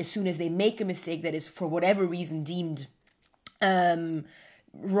better, but as soon as they make a mistake that is for whatever reason deemed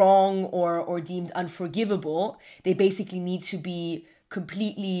wrong or deemed unforgivable, they basically need to be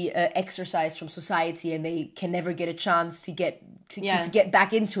completely exorcised from society, and they can never get a chance to get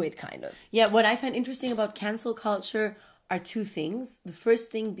back into it, kind of. Yeah, what I find interesting about cancel culture are two things. The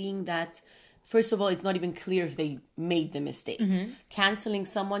first thing being that, first of all, it's not even clear if they made the mistake. Canceling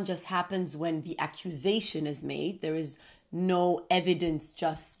someone just happens when the accusation is made. There is no evidence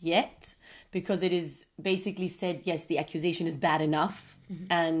just yet, because it is basically said, yes, the accusation is bad enough.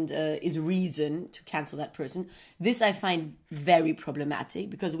 and is reason to cancel that person. This I find very problematic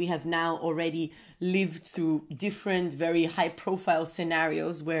because we have now already lived through different very high profile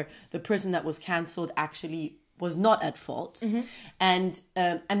scenarios where the person that was cancelled actually was not at fault. And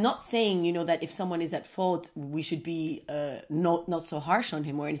I'm not saying, you know, that if someone is at fault, we should be not so harsh on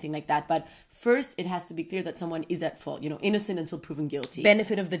him or anything like that. But first, it has to be clear that someone is at fault, you know, innocent until proven guilty.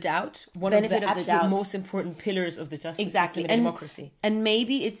 Benefit of the doubt. One of the absolute most important pillars of the justice system in democracy. And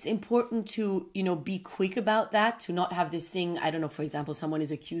maybe it's important to, you know, be quick about that, to not have this thing, I don't know, for example, someone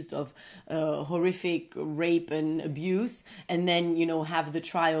is accused of horrific rape and abuse, and then, you know, have the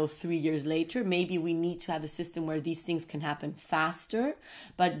trial 3 years later. Maybe we need to have a system where these things can happen faster.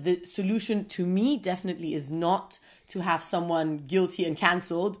 But the solution to me definitely is not to have someone guilty and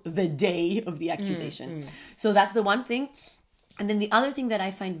cancelled the day of the accusation. So that's the one thing. And then the other thing that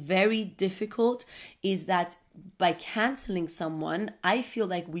I find very difficult is that by cancelling someone, I feel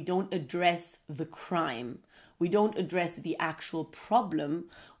like we don't address the crime. We don't address the actual problem.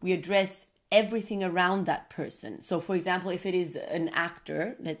 We address everything around that person. So for example, if it is an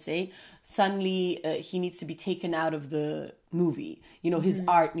actor, let's say, suddenly he needs to be taken out of the movie. You know, his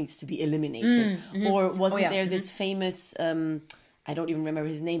art needs to be eliminated. Or wasn't there this famous, I don't even remember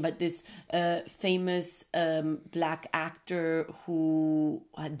his name, but this famous black actor who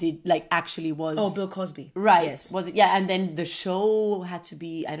did, like, actually was... Oh, Bill Cosby. Right. Yes. Was it? Yeah, and then the show had to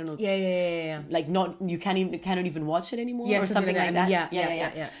be, I don't know. Yeah. Like, not, you cannot even watch it anymore, Yeah, or something like that.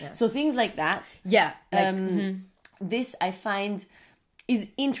 Yeah. So things like that. Yeah. This I find is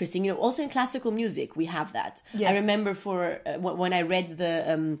interesting. You know, also in classical music, we have that. Yes. I remember when I read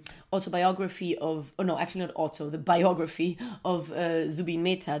the autobiography of, oh no, actually not auto, the biography of Zubin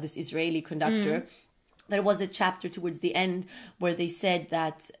Mehta, this Israeli conductor. There was a chapter towards the end where they said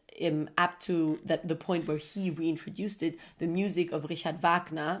that up to the point where he reintroduced it, the music of Richard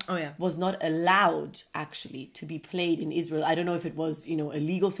Wagner was not allowed actually to be played in Israel. I don't know if it was, you know, a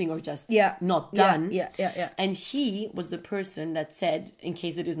legal thing or just not done. Yeah. And he was the person that said, in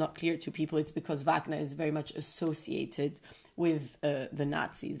case it is not clear to people, it's because Wagner is very much associated with the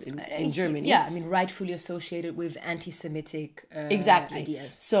Nazis in Germany. Yeah, I mean, rightfully associated with anti-Semitic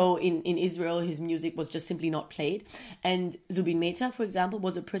ideas. So in Israel, his music was just simply not played. And Zubin Mehta, for example,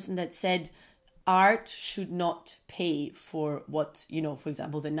 was a person that said art should not pay for what, you know, for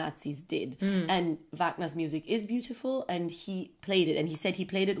example, the Nazis did. And Wagner's music is beautiful, and he played it. And he said he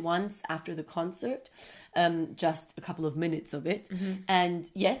played it once after the concert, just a couple of minutes of it. And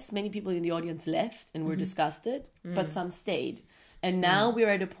yes, many people in the audience left and were disgusted, but some stayed. And now we're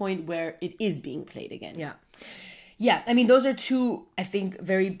at a point where it is being played again. Yeah, I mean, those are two, I think,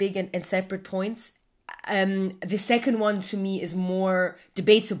 very big and separate points. The second one to me is more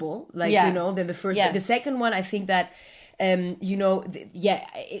debatable, you know, than the first. The second one, I think that, you know,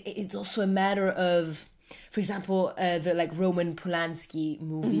 it's also a matter of, for example, the like Roman Polanski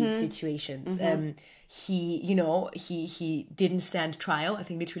movie situations. He didn't stand trial. I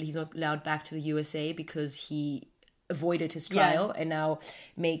think literally he's not allowed back to the USA because he avoided his trial and now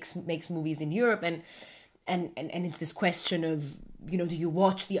makes movies in Europe. And it's this question of, you know, do you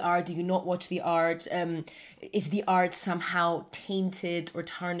watch the art? Do you not watch the art? Is the art somehow tainted or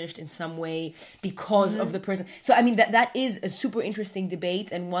tarnished in some way because of the person? So, I mean, that is a super interesting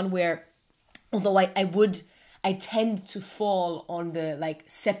debate, and one where, although I tend to fall on the, like,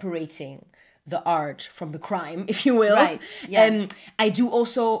 separating the art from the crime, if you will. Right. Yeah. I do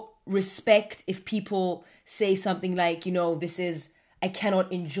also respect if people say something like, you know, I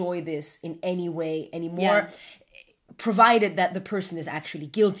cannot enjoy this in any way anymore, provided that the person is actually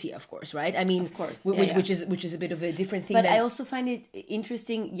guilty, of course, right? I mean, of course, which is a bit of a different thing. But I also find it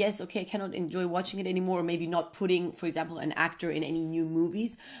interesting. Yes, okay, I cannot enjoy watching it anymore, or maybe not putting, for example, an actor in any new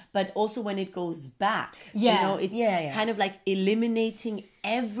movies. But also when it goes back, you know, it's kind of like eliminating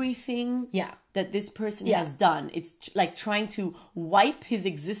everything that this person has done. It's like trying to wipe his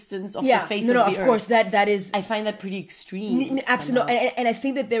existence off the face of the earth. Of course, that is... I find that pretty extreme. Absolutely. And I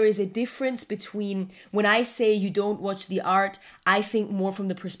think that there is a difference between, when I say you don't watch the art, I think more from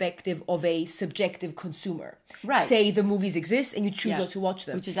the perspective of a subjective consumer. Right. Say the movies exist and you choose not to watch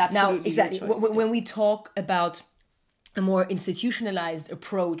them. Which is absolutely now, exactly. your choice. When we talk about a more institutionalized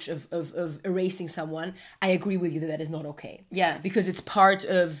approach of erasing someone, I agree with you that is not okay. Yeah. Because it's part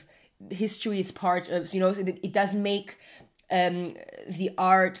of history, it's part of, you know, it does make the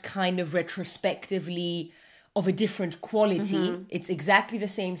art kind of retrospectively of a different quality. It's exactly the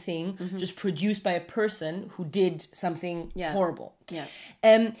same thing, just produced by a person who did something horrible.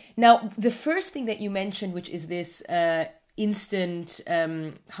 Now, the first thing that you mentioned, which is this instant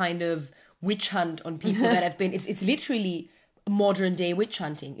kind of witch hunt on people that have been, it's literally modern day witch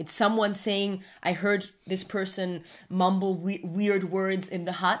hunting. It's someone saying, I heard this person mumble weird words in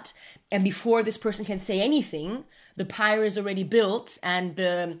the hut, and before this person can say anything, the pyre is already built, and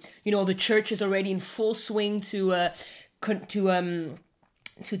the church is already in full swing to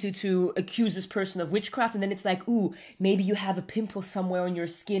accuse this person of witchcraft. And then it's like, ooh, maybe you have a pimple somewhere on your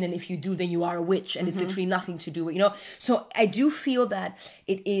skin, and if you do, then you are a witch, and it's literally nothing to do with, So I do feel that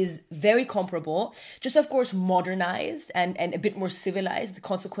it is very comparable, just of course modernized and a bit more civilized. The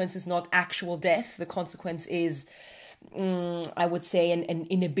consequence is not actual death. The consequence is, I would say, an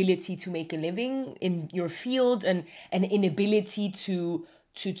inability to make a living in your field, and an inability to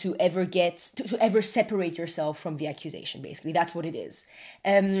ever separate yourself from the accusation. Basically, that's what it is.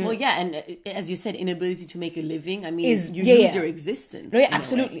 And as you said, inability to make a living. I mean, you lose your existence. No, yeah,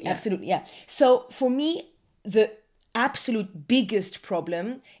 absolutely, yeah. So for me, the absolute biggest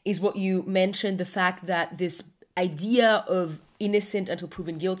problem is what you mentioned: the fact that this idea of innocent until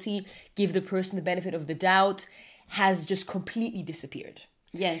proven guilty, give the person the benefit of the doubt, has just completely disappeared.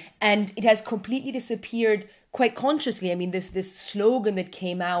 Yes, and it has completely disappeared. Quite consciously. I mean, this slogan that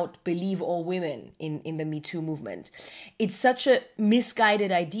came out, "Believe all women," in the Me Too movement. It's such a misguided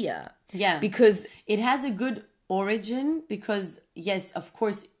idea. Yeah. Because it has a good origin, because, yes, of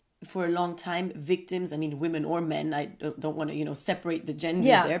course, for a long time, victims, I mean, women or men, I don't want to, separate the genders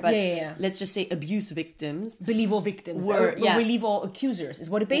there, but let's just say abuse victims. Believe all victims. Or believe all accusers is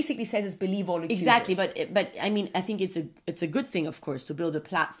what it basically says, is believe all accusers. Exactly, but I mean, I think it's a good thing, of course, to build a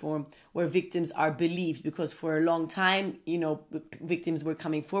platform where victims are believed, because for a long time, victims were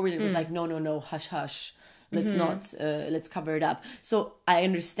coming forward and it was like, no, hush, hush. Let's not, let's cover it up. So I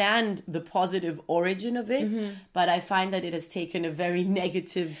understand the positive origin of it, but I find that it has taken a very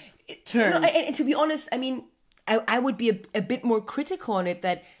negative turn. And to be honest, I mean, I would be a bit more critical on it,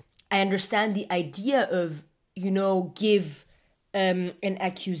 that I understand the idea of, give an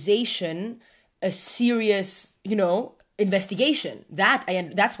accusation a serious, investigation.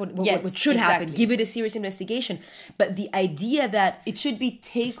 That's what should happen. Give it a serious investigation. But the idea that it should be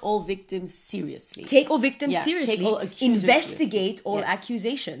take all victims seriously. Take all victims seriously. Take all investigate all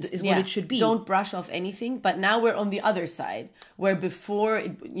accusations is what it should be. Don't brush off anything. But now we're on the other side, where before,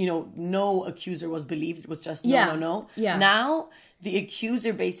 no accuser was believed. It was just no. Yeah. Now the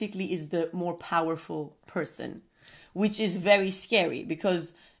accuser basically is the more powerful person, which is very scary,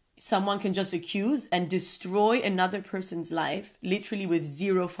 because someone can just accuse and destroy another person's life, literally with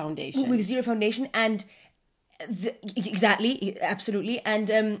zero foundation. And exactly, absolutely.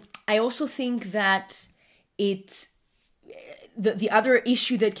 And I also think that the other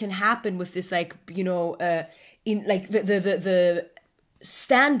issue that can happen with this, the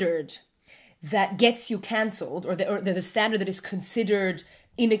standard that gets you cancelled, or the standard that is considered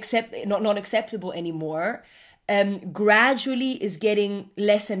not acceptable anymore, gradually is getting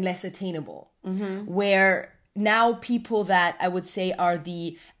less and less attainable. Where now people that I would say are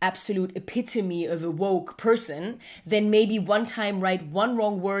the absolute epitome of a woke person, then maybe one time write one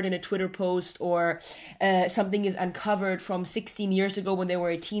wrong word in a Twitter post, or something is uncovered from 16 years ago when they were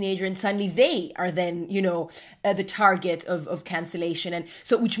a teenager, and suddenly they are then, the target of cancellation. And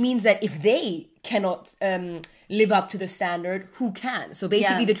so, which means that if they cannot live up to the standard, who can? So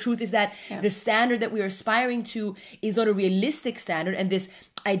basically the truth is that the standard that we are aspiring to is not a realistic standard, and this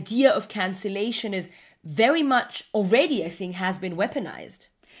idea of cancellation is very much already, I think, has been weaponized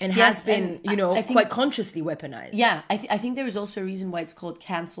and has been, I think, quite consciously weaponized. Yeah, I think there is also a reason why it's called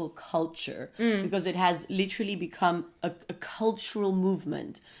cancel culture, because it has literally become a cultural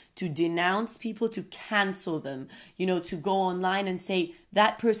movement to denounce people, to cancel them, to go online and say,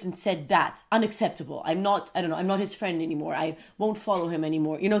 that person said that, unacceptable. I'm not his friend anymore. I won't follow him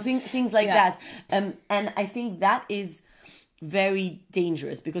anymore. Things like that. And I think that is very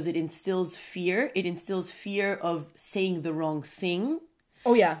dangerous, because it instills fear. It instills fear of saying the wrong thing.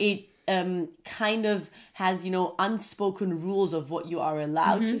 Oh, yeah. It kind of has, unspoken rules of what you are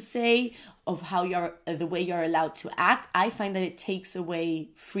allowed to say, of how the way you're allowed to act. I find that it takes away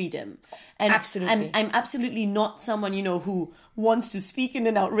freedom. And absolutely. I'm absolutely not someone, who wants to speak in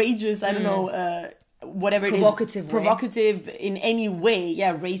an outrageous, whatever it is, provocative in any way,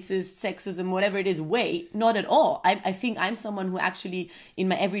 racist, sexism, whatever it is, way, not at all. I think I'm someone who actually, in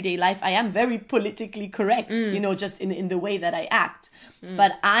my everyday life, I am very politically correct, just in the way that I act.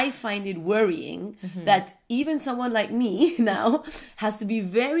 But I find it worrying that even someone like me now has to be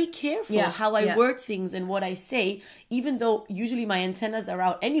very careful how I word things and what I say, even though usually my antennas are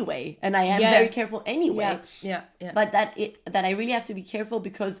out anyway, and I am very careful anyway. But that I really have to be careful,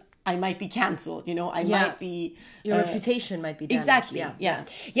 because I might be cancelled, might be... Your reputation might be damaged. Exactly,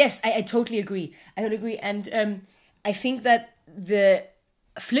 Yes, I totally agree. And I think that the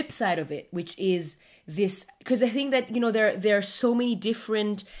flip side of it, which is this, because I think that, there are so many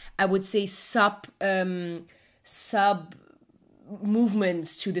different, I would say, sub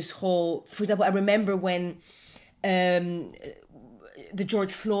movements to this whole. For example, I remember when the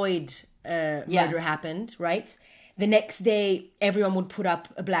George Floyd murder happened, right? The next day, everyone would put up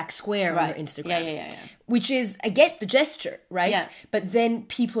a black square on their Instagram. Yeah. Which is, I get the gesture, right? Yeah. But then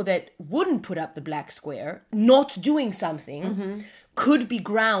people that wouldn't put up the black square, not doing something, could be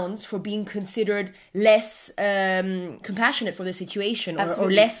grounds for being considered less compassionate for the situation,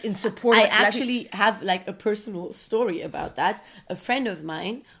 or less in support. I actually have like a personal story about that. A friend of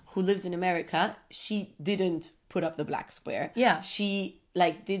mine who lives in America, she didn't put up the black square. Yeah. She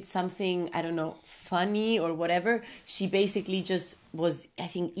like did something, I don't know, funny or whatever. She basically just was, I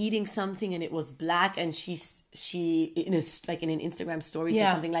think, eating something and it was black, and she in an Instagram story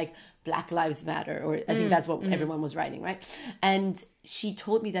said something like Black Lives Matter, or I think that's what everyone was writing, right? And she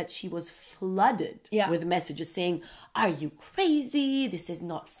told me that she was flooded with messages saying, "Are you crazy? This is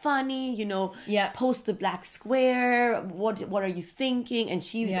not funny, post the black square. What are you thinking?" And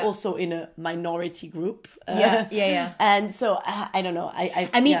she was also in a minority group. And so I don't know.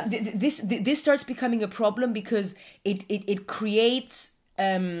 I mean, this starts becoming a problem because it creates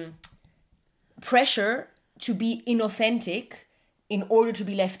pressure to be inauthentic in order to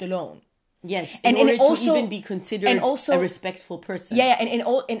be left alone. Yes, in order to even be considered a respectful person. Yeah,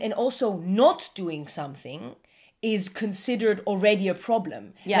 and also not doing something is considered already a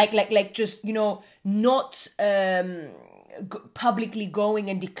problem. Yeah. Like just, not publicly going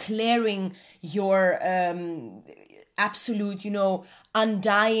and declaring your absolute,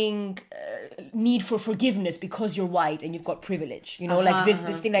 undying need for forgiveness because you're white and you've got privilege.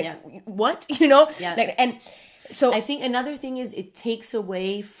 This thing, like, what? And so I think another thing is it takes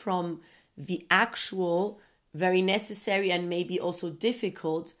away from the actual, very necessary and maybe also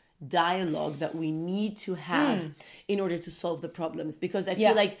difficult dialogue that we need to have in order to solve the problems. Because I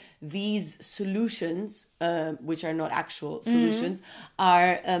feel like these solutions, which are not actual solutions,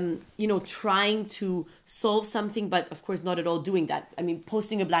 are, trying to solve something, but of course not at all doing that. I mean,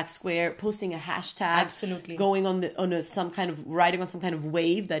 posting a black square, posting a hashtag, absolutely, going riding on some kind of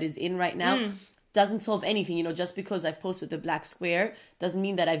wave that is in right now. Doesn't solve anything, just because I've posted the black square doesn't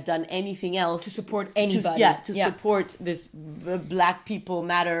mean that I've done anything else to support anybody. Support this Black People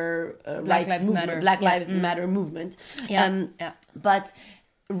Matter, Black Lives Matter, Black Lives Matter movement. But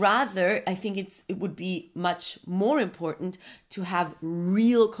rather, I think it would be much more important to have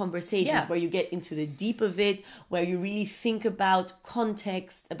real conversations where you get into the deep of it, where you really think about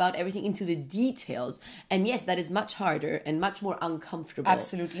context, about everything, into the details. And yes, that is much harder and much more uncomfortable.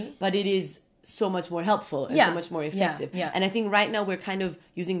 Absolutely. But it is so much more helpful and so much more effective. And I think right now we're kind of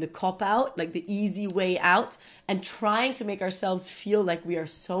using the cop-out, like the easy way out, and trying to make ourselves feel like we are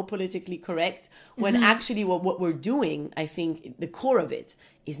so politically correct, when actually what we're doing, I think the core of it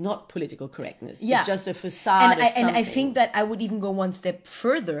is not political correctness. It's just a facade of something. And I think that I would even go one step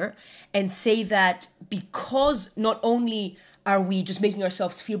further and say that because not only are we just making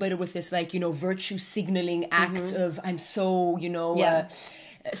ourselves feel better with this, like, virtue signaling act of I'm so,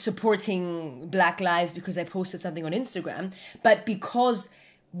 supporting Black lives because I posted something on Instagram, but because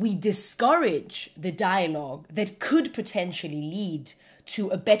we discourage the dialogue that could potentially lead to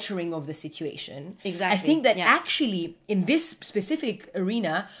a bettering of the situation. Exactly. I think that actually in this specific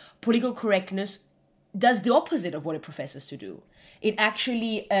arena, political correctness does the opposite of what it professes to do. It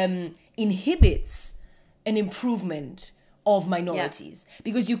actually inhibits an improvement of minorities,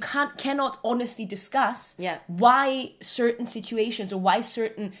 because you cannot honestly discuss why certain situations or why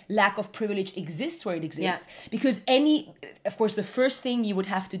certain lack of privilege exists where it exists, because of course the first thing you would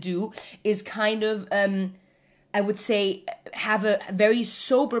have to do is kind of I would say have a very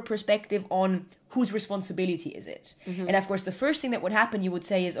sober perspective on whose responsibility is it. And of course the first thing that would happen, you would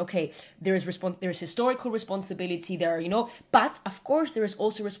say, is okay, there's historical responsibility there, but of course there is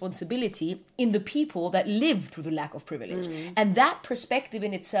also responsibility in the people that live through the lack of privilege. And that perspective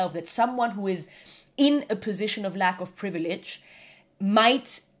in itself, that someone who is in a position of lack of privilege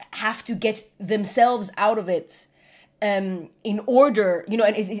might have to get themselves out of it in order, and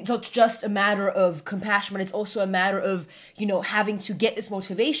it's not just a matter of compassion, but it's also a matter of, having to get this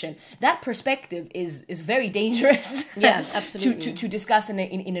motivation. That perspective is very dangerous. Yeah, absolutely. to discuss in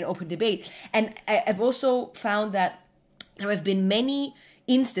an open debate. And I've also found that there have been many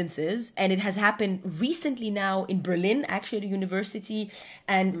instances, and it has happened recently now in Berlin, actually at a university,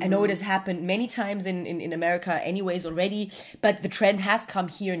 and I know it has happened many times in America anyways already, but the trend has come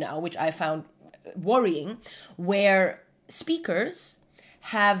here now, which I found worrying, where speakers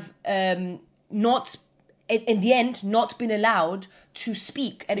have not in the end, not been allowed to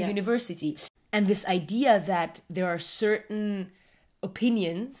speak at a university. And this idea that there are certain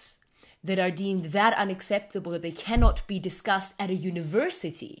opinions that are deemed that unacceptable that they cannot be discussed at a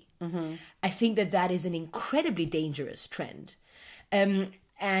university, I think that is an incredibly dangerous trend. And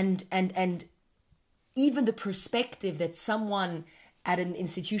even the perspective that someone at an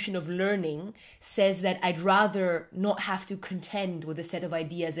institution of learning says that I'd rather not have to contend with a set of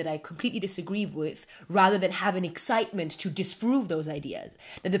ideas that I completely disagree with, rather than have an excitement to disprove those ideas.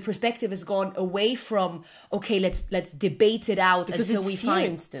 That the perspective has gone away from, okay, let's debate it out because until we find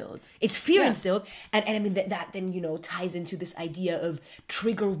instilled. It's fear instilled, and I mean that then ties into this idea of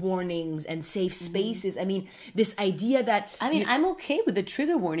trigger warnings and safe spaces. I mean, this idea that I'm okay with the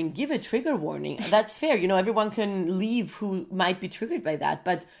trigger warning. Give a trigger warning. That's fair. Everyone can leave who might be triggered by that,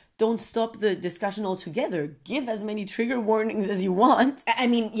 but don't stop the discussion altogether. Give as many trigger warnings as you want. I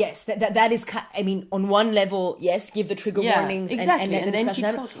mean, yes, that is. I mean, on one level, yes, give the trigger warnings exactly, and then keep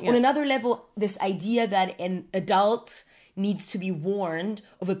talking. On another level, this idea that an adult needs to be warned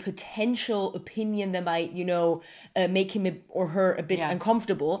of a potential opinion that might, make him or her a bit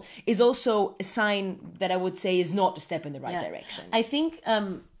uncomfortable is also a sign that I would say is not a step in the right direction. I think.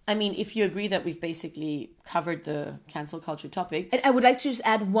 If you agree that we've basically covered the cancel culture topic. And I would like to just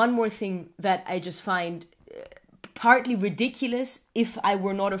add one more thing that I just find partly ridiculous, if I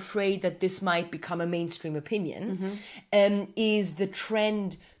were not afraid that this might become a mainstream opinion, is the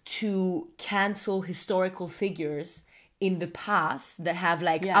trend to cancel historical figures in the past that have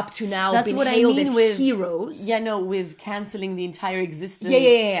up to now That's been what hailed I mean as with heroes. With cancelling the entire existence.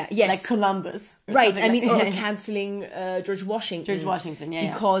 Yes. Like Columbus. Right. Or cancelling George Washington.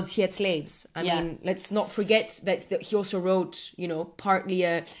 Because he had slaves. I mean, let's not forget that he also wrote, partly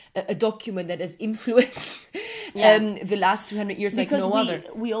a document that has influenced the last 200 years because like no other.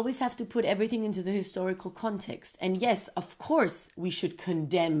 We always have to put everything into the historical context. And yes, of course, we should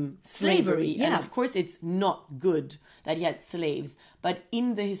condemn slavery. And of course, it's not good that he had slaves, but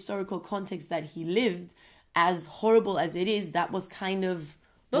in the historical context that he lived, as horrible as it is, that was kind of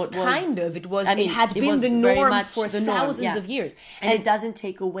it had been the norm for thousands of years, and it doesn't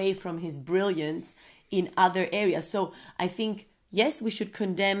take away from his brilliance in other areas. So I think, yes, we should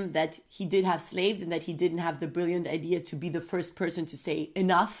condemn that he did have slaves and that he didn't have the brilliant idea to be the first person to say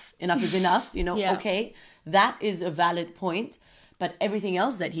enough is enough, okay, that is a valid point. But everything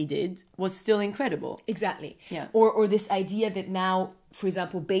else that he did was still incredible. Exactly. Yeah. Or this idea that now, for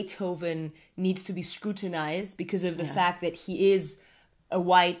example, Beethoven needs to be scrutinized because of the fact that he is a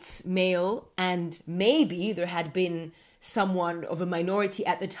white male, and maybe there had been someone of a minority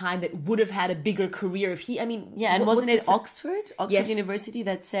at the time that would have had a bigger career if he, and wasn't it Oxford University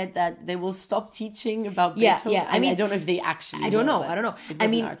that said that they will stop teaching about Beethoven? I don't know if they actually I don't know. It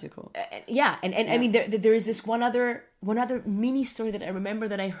was an article. I mean, there is this one other mini story that I remember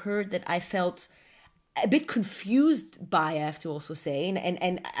that I heard that I felt a bit confused by, I have to also say,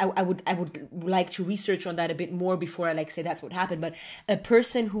 and I would like to research on that a bit more before I say that's what happened. But a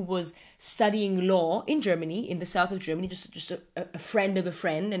person who was studying law in Germany, in the south of Germany, just a friend of a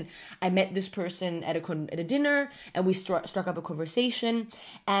friend, and I met this person at a dinner, and we struck up a conversation,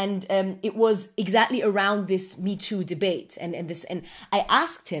 and it was exactly around this Me Too debate, and I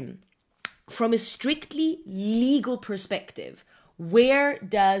asked him, from a strictly legal perspective, where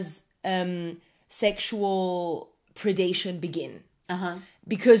does sexual predation begin?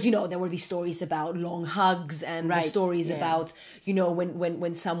 Because there were these stories about long hugs and the stories about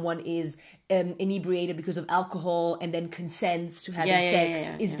when someone is inebriated because of alcohol and then consents to having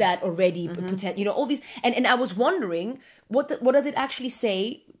sex. Is that already all these? And I was wondering what does it actually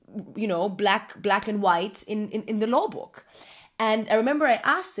say? Black and white in the law book. And I remember I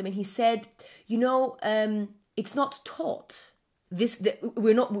asked him, and he said, it's not taught.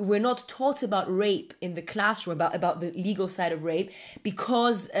 We're not taught about rape in the classroom, about the legal side of rape,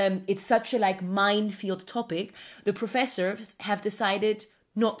 because it's such a minefield topic. The professors have decided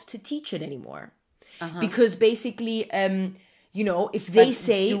not to teach it anymore, because basically, if they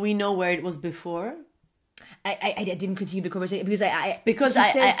say, do we know where it was before? I didn't continue the conversation because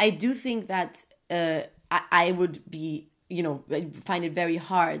I do think that I would be I find it very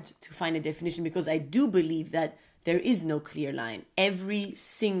hard to find a definition, because I do believe that there is no clear line. Every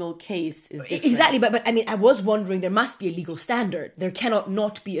single case is different. Exactly, but I was wondering, there must be a legal standard. There cannot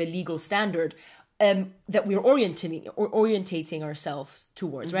not be a legal standard that we're orientating ourselves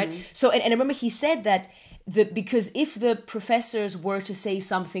towards, right? So, and I remember he said that because if the professors were to say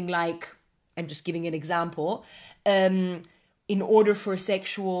something like, I'm just giving an example, in order for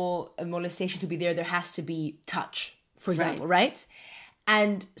sexual molestation to be there has to be touch, for example, right?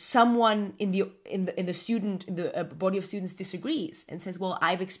 and someone in the body of students disagrees and says, well,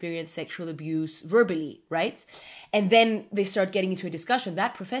 I've experienced sexual abuse verbally, right? And then they start getting into a discussion.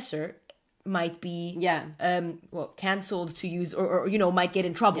 That professor might be cancelled, to use, or might get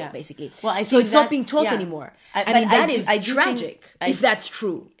in trouble, basically. Well, so it's not being taught anymore. I mean, that is tragic, if that's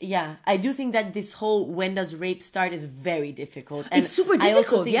true. Yeah, I do think that this whole when does rape start is very difficult. And it's super difficult. I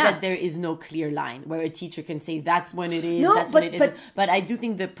also think that there is no clear line where a teacher can say that's when it is, that's when it isn't. But I do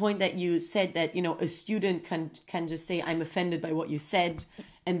think the point that you said that, a student can just say, I'm offended by what you said,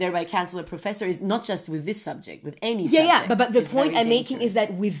 and thereby cancel a professor, is not just with this subject, with any subject. Yeah, but the point I'm making is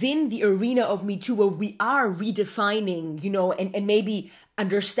that within the arena of Me Too, where we are redefining, and maybe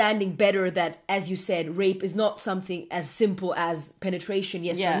understanding better that, as you said, rape is not something as simple as penetration,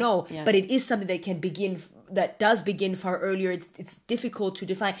 yes or no, but it is something that does begin far earlier. It's difficult to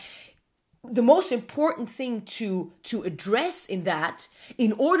define. The most important thing to address in that,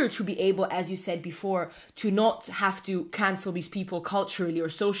 in order to be able, as you said before, to not have to cancel these people culturally or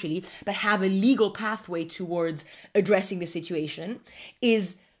socially, but have a legal pathway towards addressing the situation,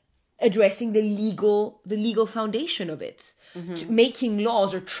 is addressing the legal foundation of it. Mm-hmm. Making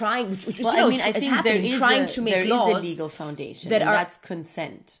laws, or trying, which I think happening, trying to make laws. There is a legal foundation, that's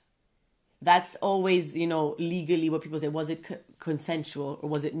consent. That's always, legally what people say. Was it consensual or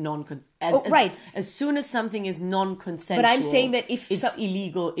was it non-consensual? Right. As soon as something is non-consensual, but I'm saying that if it's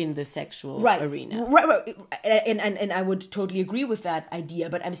illegal in the sexual arena. Right. And I would totally agree with that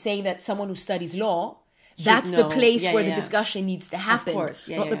idea. But I'm saying that someone who studies law, that's the place where the discussion needs to happen. Of course.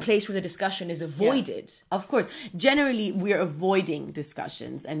 Not the place where the discussion is avoided. Yeah. Of course. Generally, we're avoiding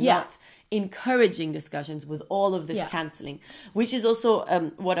discussions and not encouraging discussions with all of this cancelling, which is also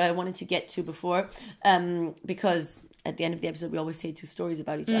what I wanted to get to before, because at the end of the episode, we always say two stories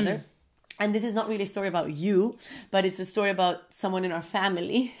about each other. And this is not really a story about you, but it's a story about someone in our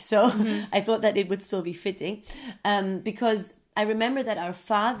family. So I thought that it would still be fitting, because I remember that our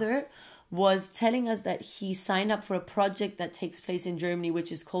father was telling us that he signed up for a project that takes place in Germany,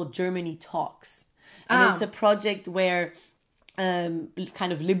 which is called Germany Talks. And it's a project where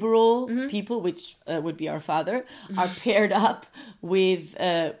kind of liberal people, which would be our father, are paired up with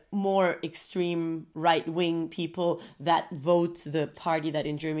more extreme right-wing people that vote the party that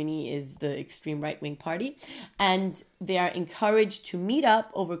in Germany is the extreme right-wing party. And they are encouraged to meet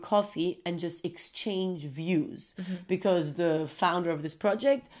up over coffee and just exchange views, because the founder of this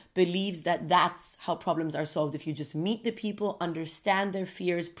project believes that that's how problems are solved. If you just meet the people, understand their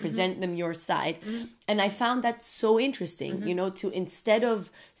fears, present them your side. And I found that so interesting, to instead of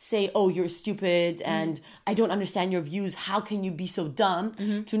say, oh, you're stupid and I don't understand your views, how can you be so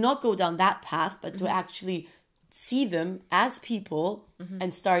dumb? To not go down that path, but to actually see them as people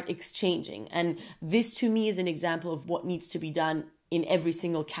and start exchanging. And this to me is an example of what needs to be done in every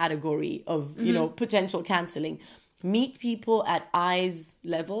single category of, potential cancelling. Meet people at eyes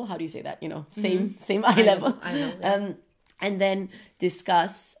level. How do you say that? Same eye level. I know. And then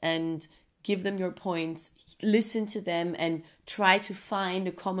discuss and give them your points, listen to them and try to find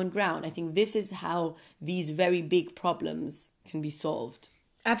a common ground. I think this is how these very big problems can be solved.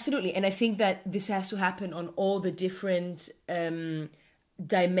 Absolutely. And I think that this has to happen on all the different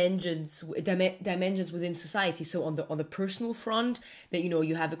dimensions within society. So on the personal front, that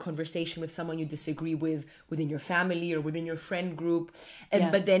you have a conversation with someone you disagree with within your family or within your friend group,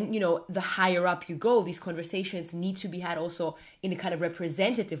 but then the higher up you go, these conversations need to be had also in a kind of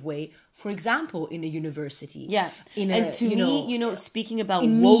representative way. For example, in a university, speaking about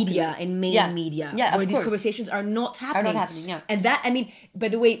in media, in main media, where these conversations are not happening. And that, by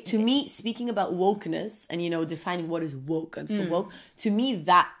the way, to me, speaking about wokeness and defining what is woke, I'm so woke. To me,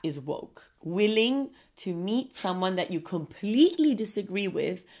 that is woke. Willing to meet someone that you completely disagree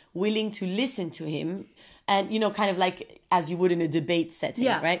with, willing to listen to him, and kind of like as you would in a debate setting,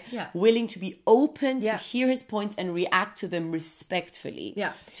 right? Yeah. Willing to be open to hear his points and react to them respectfully.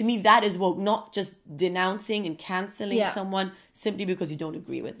 Yeah. To me, that is woke, not just denouncing and canceling someone simply because you don't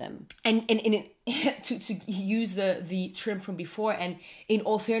agree with them. And to use the term from before, and in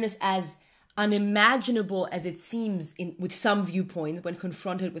all fairness, as unimaginable as it seems with some viewpoints, when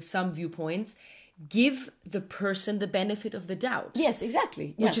confronted with some viewpoints, give the person the benefit of the doubt. Yes,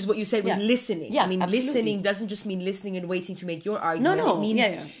 exactly. Which is what you said with listening. Yeah, absolutely. Listening doesn't just mean listening and waiting to make your argument. No. It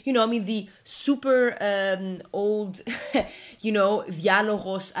means, the super old,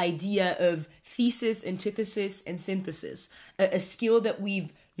 Dialogos idea of thesis, antithesis, and synthesis. A skill that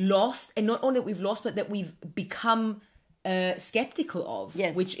we've lost, and not only that we've lost, but that we've become skeptical of,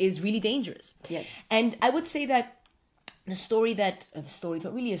 which is really dangerous. Yes. And I would say that the story it's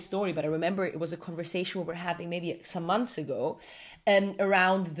not really a story, but I remember it was a conversation we were having maybe some months ago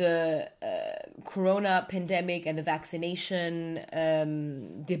around the corona pandemic and the vaccination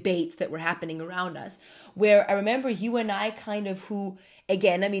debates that were happening around us, where I remember you and I kind of who,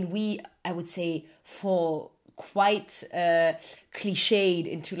 again, I mean, I would say fall quite cliched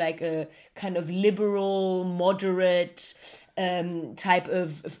into like a kind of liberal, moderate type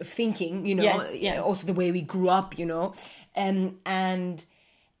of thinking, you know. Yes, yeah. Also the way we grew up, you know, and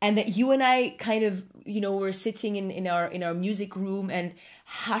that you and I kind of, you know, were sitting in our music room and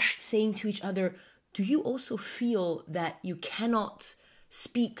hushed, saying to each other, do you also feel that you cannot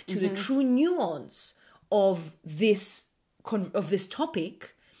speak to the true nuance of this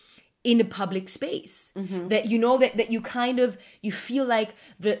topic in a public space? That, you know, that you kind of, you feel like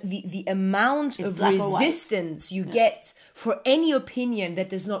the amount of resistance you get for any opinion that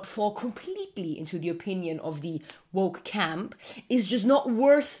does not fall completely into the opinion of the woke camp is just not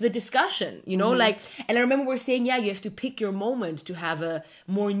worth the discussion, you know? Like, and I remember we're saying, you have to pick your moment to have a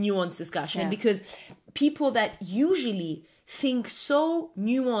more nuanced discussion, because people that usually think so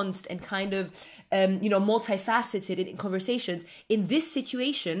nuanced and kind of, you know, multifaceted in conversations, in this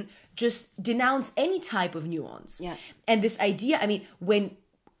situation, just denounce any type of nuance. Yeah. And this idea, I mean, when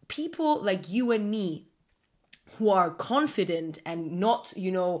people like you and me, who are confident and not,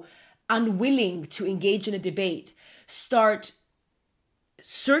 you know, unwilling to engage in a debate, start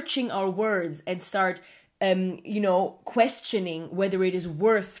searching our words and start, you know, questioning whether it is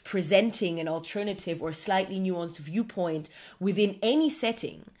worth presenting an alternative or slightly nuanced viewpoint within any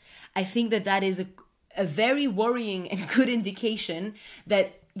setting, I think that is a very worrying and good indication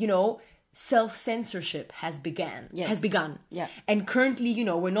that, you know, self-censorship has begun. Yeah. And currently, you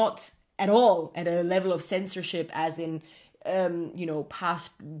know, we're not at all at a level of censorship as in, you know,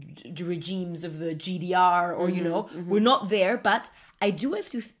 past regimes of the GDR or, you know, we're not there. But I do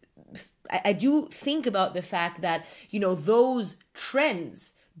have to, I do think about the fact that, you know, those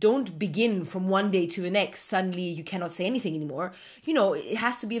trends don't begin from one day to the next. Suddenly you cannot say anything anymore. You know, it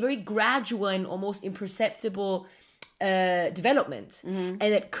has to be a very gradual and almost imperceptible development. And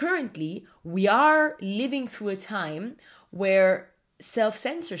that currently we are living through a time where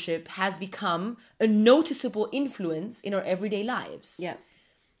self-censorship has become a noticeable influence in our everyday lives. Yeah.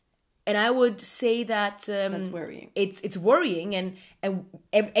 And I would say that That's worrying. It's worrying, and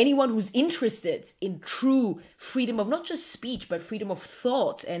anyone who's interested in true freedom of not just speech but freedom of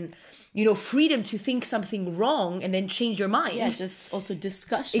thought, and, you know, freedom to think something wrong and then change your mind. Yeah, just also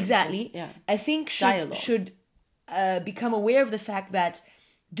discussion. Exactly. Just, yeah. I think Dialogue. should become aware of the fact that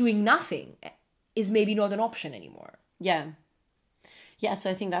doing nothing is maybe not an option anymore. Yeah. Yeah,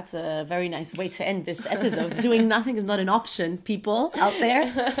 so I think that's a very nice way to end this episode. Doing nothing is not an option, people out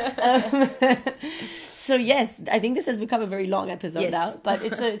there. So yes, I think this has become a very long episode now, but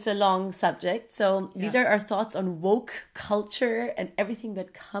it's a long subject. So these are our thoughts on woke culture and everything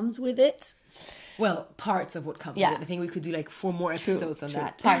that comes with it. Well, parts of what comes with it. I think we could do like 4 more episodes on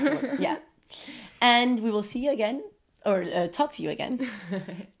that. Parts of it, yeah. And we will see you again, or talk to you again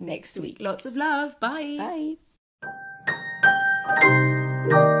next week. Lots of love. Bye. Bye.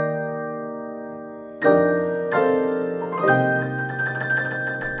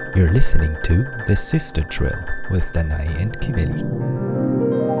 You're listening to The Sister Drill with Danae and Kiveli.